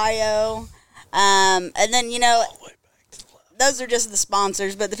of Ohio. And then, those are just the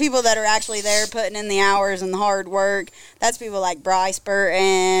sponsors, but the people that are actually there putting in the hours and the hard work, that's people like Bryce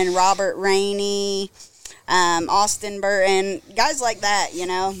Burton, Robert Rainey, Austin Burton, guys like that,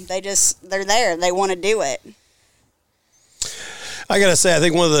 they're there. They want to do it. I gotta say, I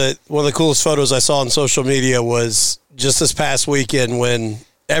think one of the coolest photos I saw on social media was just this past weekend when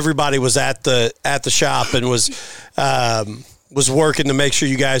everybody was at the shop and was working to make sure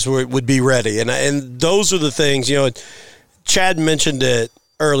you guys would be ready. And those are the things, Chad mentioned it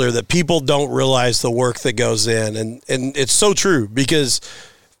earlier, that people don't realize the work that goes in, and it's so true, because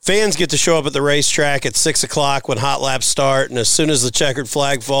fans get to show up at the racetrack at 6:00 when hot laps start, and as soon as the checkered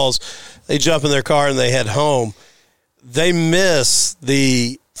flag falls, they jump in their car and they head home. They miss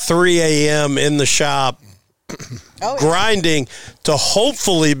the 3 a.m. in the shop grinding to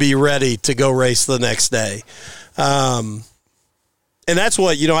hopefully be ready to go race the next day. And that's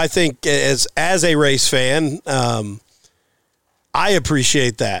what, I think as a race fan, I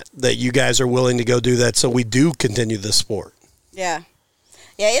appreciate that you guys are willing to go do that so we do continue this sport. Yeah.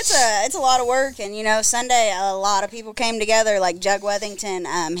 Yeah, it's a lot of work, and Sunday a lot of people came together, like Jug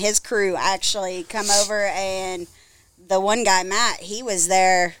Wethington, his crew actually come over, and the one guy, Matt, he was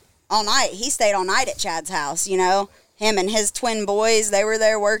there all night. He stayed all night at Chad's house, him and his twin boys, they were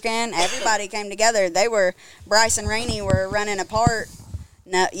there working. Everybody came together. Bryce and Rainey were running apart,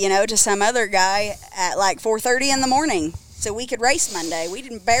 to some other guy at like 4:30 in the morning so we could race Monday.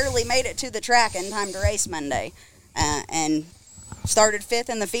 We barely made it to the track in time to race Monday, and started 5th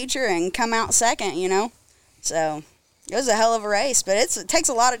in the feature and come out 2nd, So it was a hell of a race, but it takes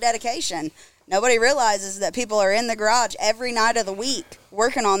a lot of dedication. Nobody realizes that people are in the garage every night of the week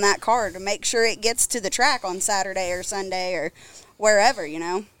working on that car to make sure it gets to the track on Saturday or Sunday or wherever,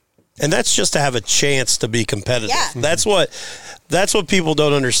 And that's just to have a chance to be competitive. Yeah. That's what people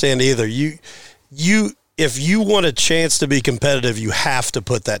don't understand either. If you want a chance to be competitive, you have to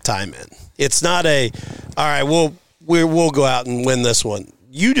put that time in. It's not all right, we'll go out and win this one.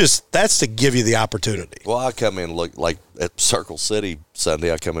 that's to give you the opportunity. Well, I come in and look like at Circle City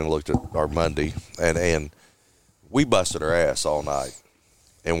Sunday. I come in and looked at our Monday, and we busted our ass all night,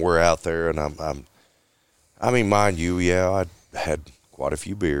 and we're out there, and I mean, mind you, yeah, I had quite a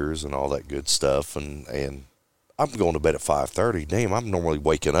few beers and all that good stuff, and I'm going to bed at 5:30. Damn, I'm normally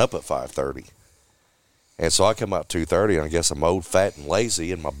waking up at 5:30. And so I come out 2:30, and I guess I'm old, fat, and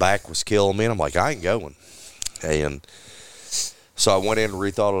lazy, and my back was killing me, and I'm like, I ain't going. And so I went in and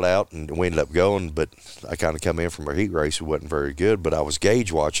rethought it out, and we ended up going, but I kind of come in from a heat race. It wasn't very good, but I was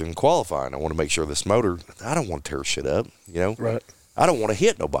gauge watching qualifying. I want to make sure this motor, I don't want to tear shit up, you know? Right. I don't want to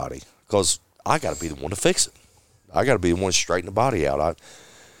hit nobody because I got to be the one to fix it. I got to be the one to straighten the body out.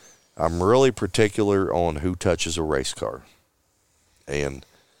 I'm really particular on who touches a race car. And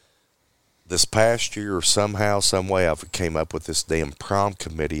this past year, somehow, some way, I came up with this damn prom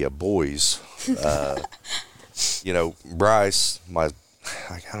committee of boys. You know, Bryce, I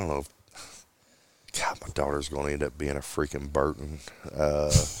don't know. God, my daughter's going to end up being a freaking Burton.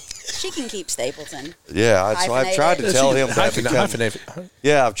 She can keep Stapleton. Yeah, so I've tried to tell him Hyphenate.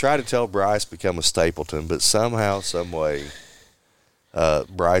 Yeah, I've tried to tell Bryce become a Stapleton, but somehow, some way,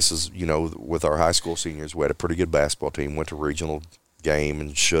 Bryce is, you know, with our high school seniors, we had a pretty good basketball team, went to regional game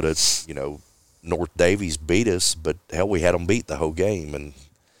and should have, you know, North Davies beat us, but hell, we had them beat the whole game.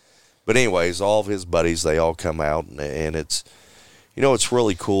 But anyways, all of his buddies, they all come out, and it's, you know, it's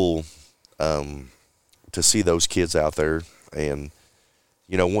really cool to see those kids out there. And,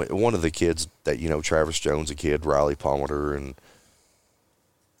 you know, one of the kids that, you know, Travis Jones, a kid, Riley Palmer, and,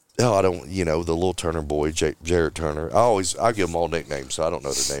 I don't, you know, the little Turner boy, Jarrett Turner. I give them all nicknames, so I don't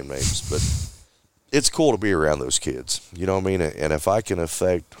know their name names, but it's cool to be around those kids. You know what I mean? And if I can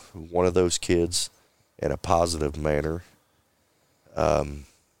affect one of those kids in a positive manner,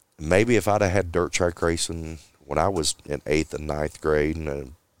 maybe if I'd have had dirt track racing when I was in 8th and 9th grade and a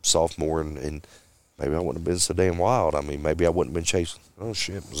sophomore, and maybe I wouldn't have been so damn wild. I mean, maybe I wouldn't have been chasing. Oh,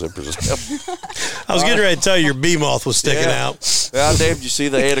 shit. Zippers. I was getting ready to tell you your bee moth was sticking out. God damn, did you see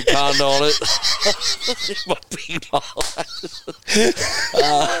the anaconda on it? My bee moth.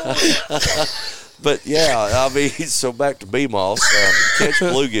 But, yeah, I mean, so back to bee moths. Catch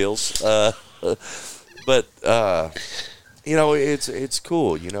bluegills. But, you know, it's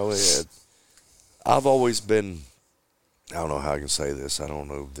cool. You know, I've always been, I don't know how I can say this. I don't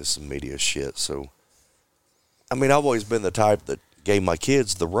know if this is media shit. So, I mean, I've always been the type that gave my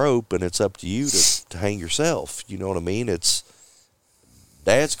kids the rope, and it's up to you to hang yourself. You know what I mean?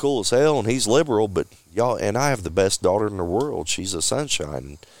 Dad's cool as hell, and he's liberal, but y'all, and I have the best daughter in the world. She's a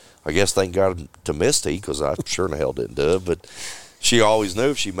sunshine. I guess thank God to Misty, because I sure in the hell didn't do it, but she always knew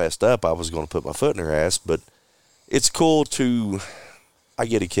if she messed up, I was going to put my foot in her ass. But it's cool I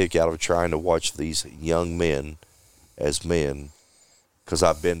get a kick out of trying to watch these young men as men, because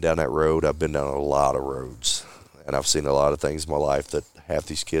I've been down that road. I've been down a lot of roads, and I've seen a lot of things in my life that half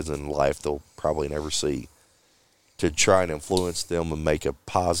these kids in life they'll probably never see. To try and influence them and make a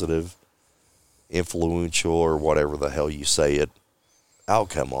positive, influential, or whatever the hell you say it,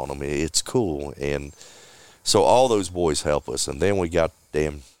 outcome on them. It's cool. And so all those boys help us. And then we got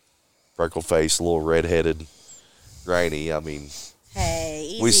damn freckle-faced, little red-headed Rainey. I mean,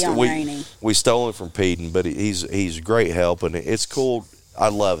 hey, easy on Rainey. We stole him from Peden, but he's great help, and it's cool. I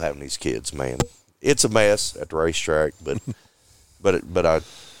love having these kids, man. It's a mess at the racetrack, but I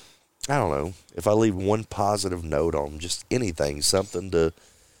don't know. If I leave one positive note on them, just anything, something to,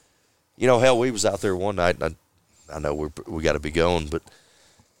 you know, hell, we was out there one night, and I know we got to be going, but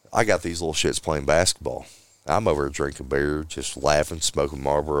I got these little shits playing basketball. I'm over drinking beer, just laughing, smoking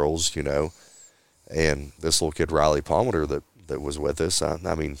Marlboros, you know, and this little kid, Riley Palmer, that was with us,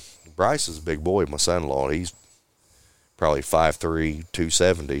 I mean, Bryce is a big boy, my son-in-law, and he's probably 5'3",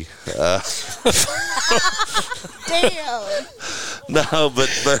 270. Damn. No,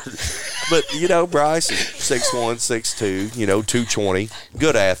 but you know, Bryce is 6'1", 6'2", you know, 220,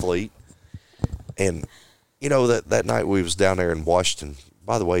 good athlete. And, you know, that night we was down there in Washington.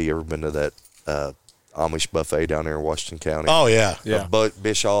 By the way, you ever been to that Amish buffet down there in Washington County? Oh, yeah. But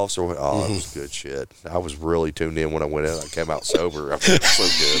Bischoff's it was good shit. I was really tuned in when I went in. I came out sober. I felt so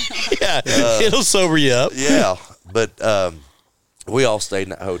good. Yeah, it'll sober you up. Yeah, but we all stayed in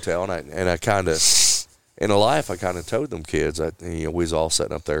that hotel, and I kind of, in a life, I kind of told them kids, we was all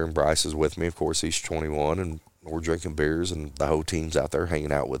sitting up there, and Bryce is with me. Of course, he's 21, and we're drinking beers, and the whole team's out there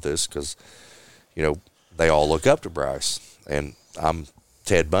hanging out with us because, you know, they all look up to Bryce. And I'm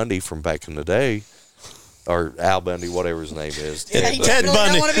Ted Bundy from back in the day, or Al Bundy, whatever his name is. Yeah, Ted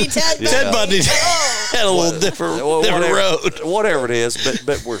Bundy. Don't want to be Ted Bundy. Ted Bundy had a little different road. Whatever it is,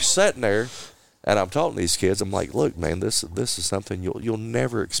 but we're sitting there, And I'm talking to these kids. I'm like, look, man, this is something you'll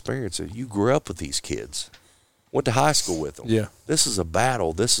never experience. It. You grew up with these kids, went to high school with them. Yeah. This is a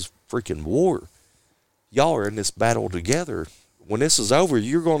battle. This is freaking war. Y'all are in this battle together. When this is over,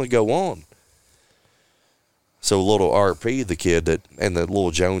 you're going to go on. So little RP, the kid and the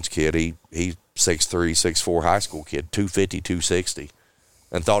little Jones kid, he 6'3", 6'4", high school kid, 250, 260,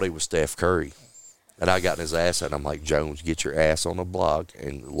 and thought he was Steph Curry. And I got in his ass, and I'm like, Jones, get your ass on a block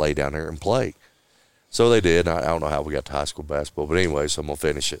and lay down there and play. So they did. I don't know how we got to high school basketball, but anyway, so I'm going to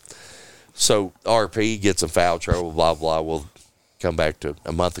finish it. So RP gets in foul trouble, blah, blah. We'll come back to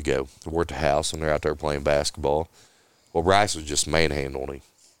a month ago. We're at the house, and they're out there playing basketball. Well, Bryce was just manhandling him.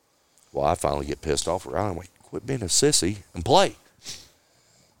 Well, I finally get pissed off at Riley. I'm like, quit being a sissy and play.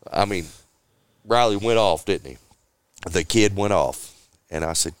 I mean, Riley went off, didn't he? The kid went off. And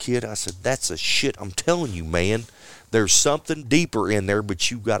I said, kid, that's a shit. I'm telling you, man, there's something deeper in there,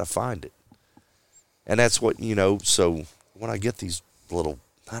 but you got to find it. And that's what, so when I get these little,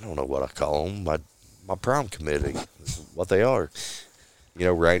 I don't know what I call them, my prom committee, is what they are.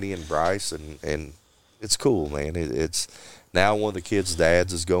 Rainey and Bryce, and it's cool, man. It's now one of the kids'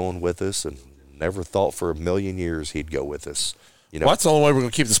 dads is going with us, and never thought for a million years he'd go with us. Well, that's the only way we're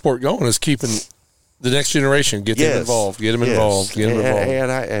going to keep the sport going is keeping the next generation, get them involved, get them involved.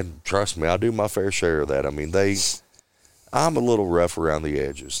 And trust me, I do my fair share of that. I mean, I'm a little rough around the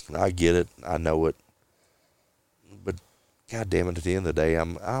edges. I get it. I know it. But God damn it, at the end of the day,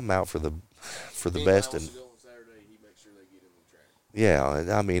 I'm out for the best. And yeah,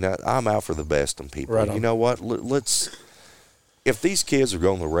 I mean, I'm out for the best in people. Right on. You know what? If these kids are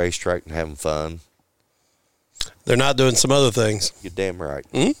going to the racetrack and having fun, they're not doing some other things. You're damn right.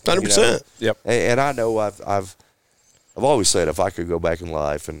 100%. Yep. And I know I've always said if I could go back in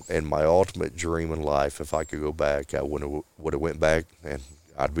life, and my ultimate dream in life, if I could go back, I would have went back, and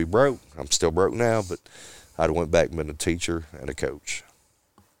I'd be broke. I'm still broke now, but I'd have went back and been a teacher and a coach.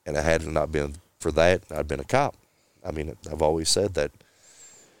 And had it not been for that, I'd been a cop. I mean, I've always said that,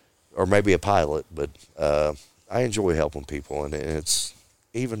 or maybe a pilot. But I enjoy helping people, and it's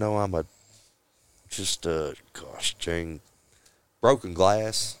even though I'm broken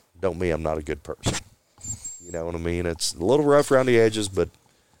glass don't mean I'm not a good person. You know what I mean? It's a little rough around the edges, but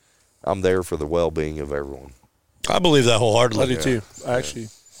I'm there for the well-being of everyone. I believe that wholeheartedly. I do too.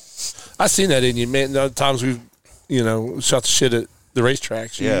 I seen that in you, man. The times we've, shot the shit at the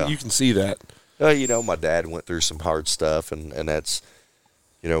racetracks. You can see that. My dad went through some hard stuff, and that's,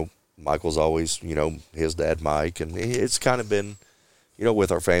 Michael's always, his dad, Mike, and it's kind of been,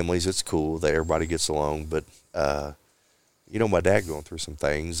 with our families, it's cool that everybody gets along, but, my dad going through some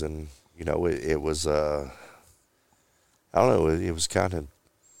things, and, it was, I don't know, it was kind of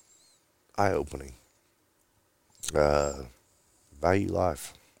eye-opening. Value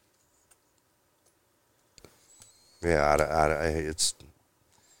life. Yeah, I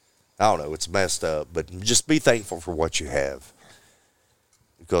don't know, it's messed up, but just be thankful for what you have.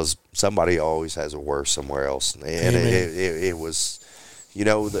 Because somebody always has a worse somewhere else. And it was,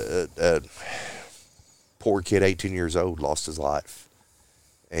 the poor kid, 18 years old, lost his life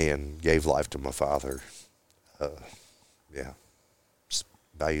and gave life to my father. Just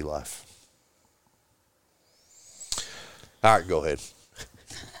value life. All right, go ahead.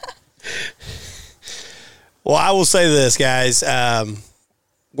 Well, I will say this, guys.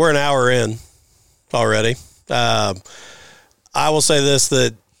 We're an hour in already. I will say this,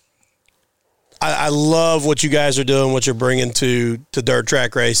 that I love what you guys are doing, what you're bringing to dirt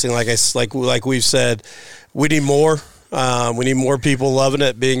track racing. Like we've said, we need more. We need more people loving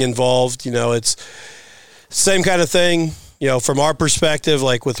it, being involved. It's same kind of thing, from our perspective,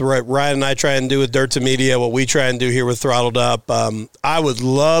 like with Ryan and I try and do with Dirt to Media, what we try and do here with Throttled Up. I would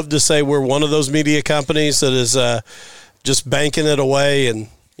love to say we're one of those media companies that is just banking it away and,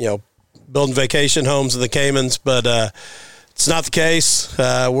 building vacation homes in the Caymans, but it's not the case.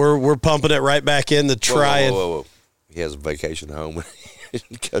 We're pumping it right back in to try whoa. He has a vacation home in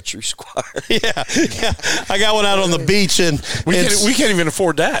Country Squire. Yeah. I got one out on the beach and we can't even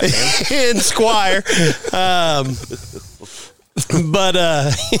afford that, man. In Squire. But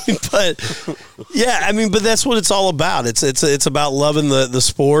yeah, but that's what it's all about. It's about loving the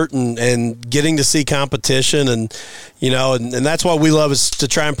sport and getting to see competition, and and that's what we love, is to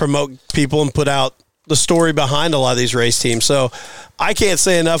try and promote people and put out the story behind a lot of these race teams. So I can't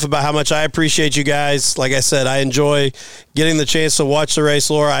say enough about how much I appreciate you guys. Like I said, I enjoy getting the chance to watch the race,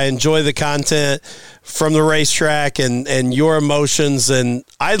 Laura. I enjoy the content from the racetrack and your emotions. And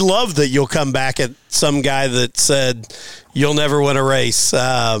I love that you'll come back at some guy that said you'll never win a race.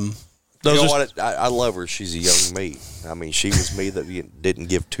 You know what? I love her. She's a young me. I mean, she was me that didn't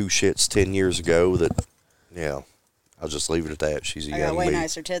give two shits 10 years ago. That, yeah, I'll just leave it at that. She's a young me. I got way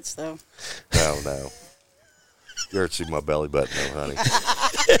nicer tits, though. No. You ever see my belly button, though, honey?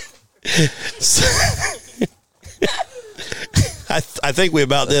 I think we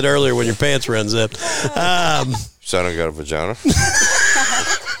about did earlier when your pants were unzipped. So I don't got a vagina.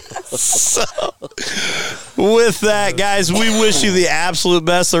 So, with that, guys, we wish you the absolute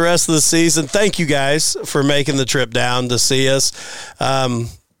best the rest of the season. Thank you guys for making the trip down to see us.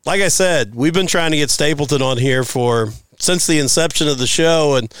 Like I said, we've been trying to get Stapleton on here since the inception of the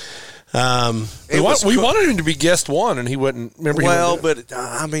show, and we wanted him to be guest one, and he wouldn't. Remember? Well, but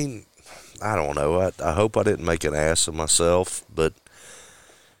I mean, I don't know. I hope I didn't make an ass of myself, but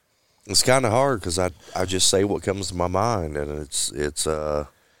it's kind of hard because I just say what comes to my mind, and it's.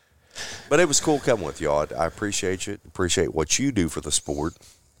 But it was cool coming with y'all. I appreciate you. Appreciate what you do for the sport.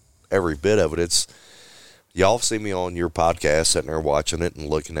 Every bit of it. It's y'all see me on your podcast, sitting there watching it and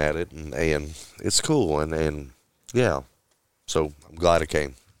looking at it, and it's cool. And yeah, so I'm glad I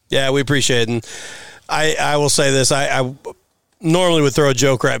came. Yeah, we appreciate it. And I will say this: I normally would throw a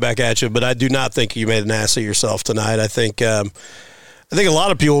joke right back at you, but I do not think you made an ass of yourself tonight. I think a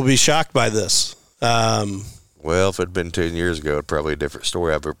lot of people will be shocked by this. Well, if it had been 10 years ago, it'd probably be a different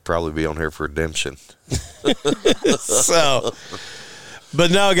story. I would probably be on here for redemption. So, but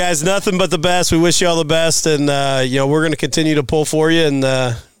no, guys, nothing but the best. We wish you all the best, and we're going to continue to pull for you, and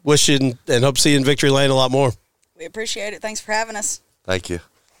wish you and hope to see you in Victory Lane a lot more. We appreciate it. Thanks for having us. Thank you.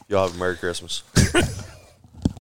 Y'all have a Merry Christmas.